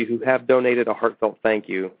to those of you who have donated a heartfelt thank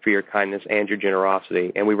you for your kindness and your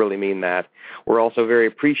generosity, and we really mean that. We're also very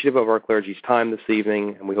appreciative of our clergy's time this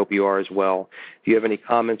evening, and we hope you are as well. If you have any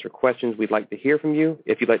comments or questions, we'd like to hear from you.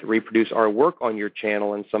 If you'd like to reproduce our work on your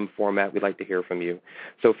channel in some format, we'd like to hear from you.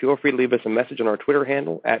 So feel free to leave us a message on our Twitter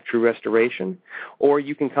handle @TrueRestoration, or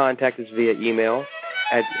you can contact us via email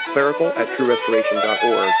at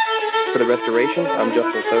clerical@truerestoration.org. For the Restoration, I'm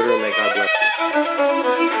Justin Soder, and may God bless you.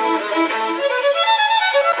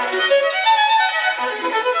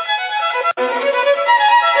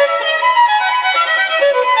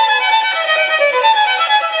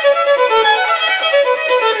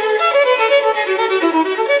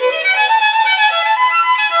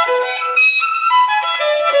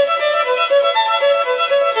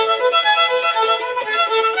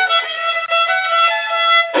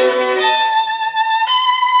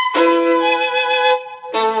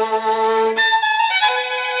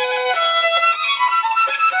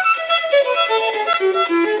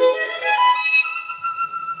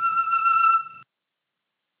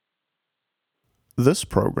 This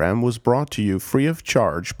program was brought to you free of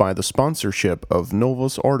charge by the sponsorship of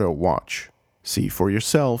Novus Ordo Watch. See for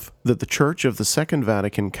yourself that the Church of the Second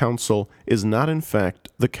Vatican Council is not in fact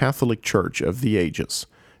the Catholic Church of the ages.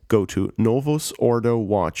 Go to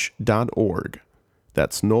novusordowatch.org.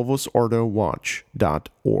 That's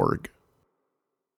novusordowatch.org.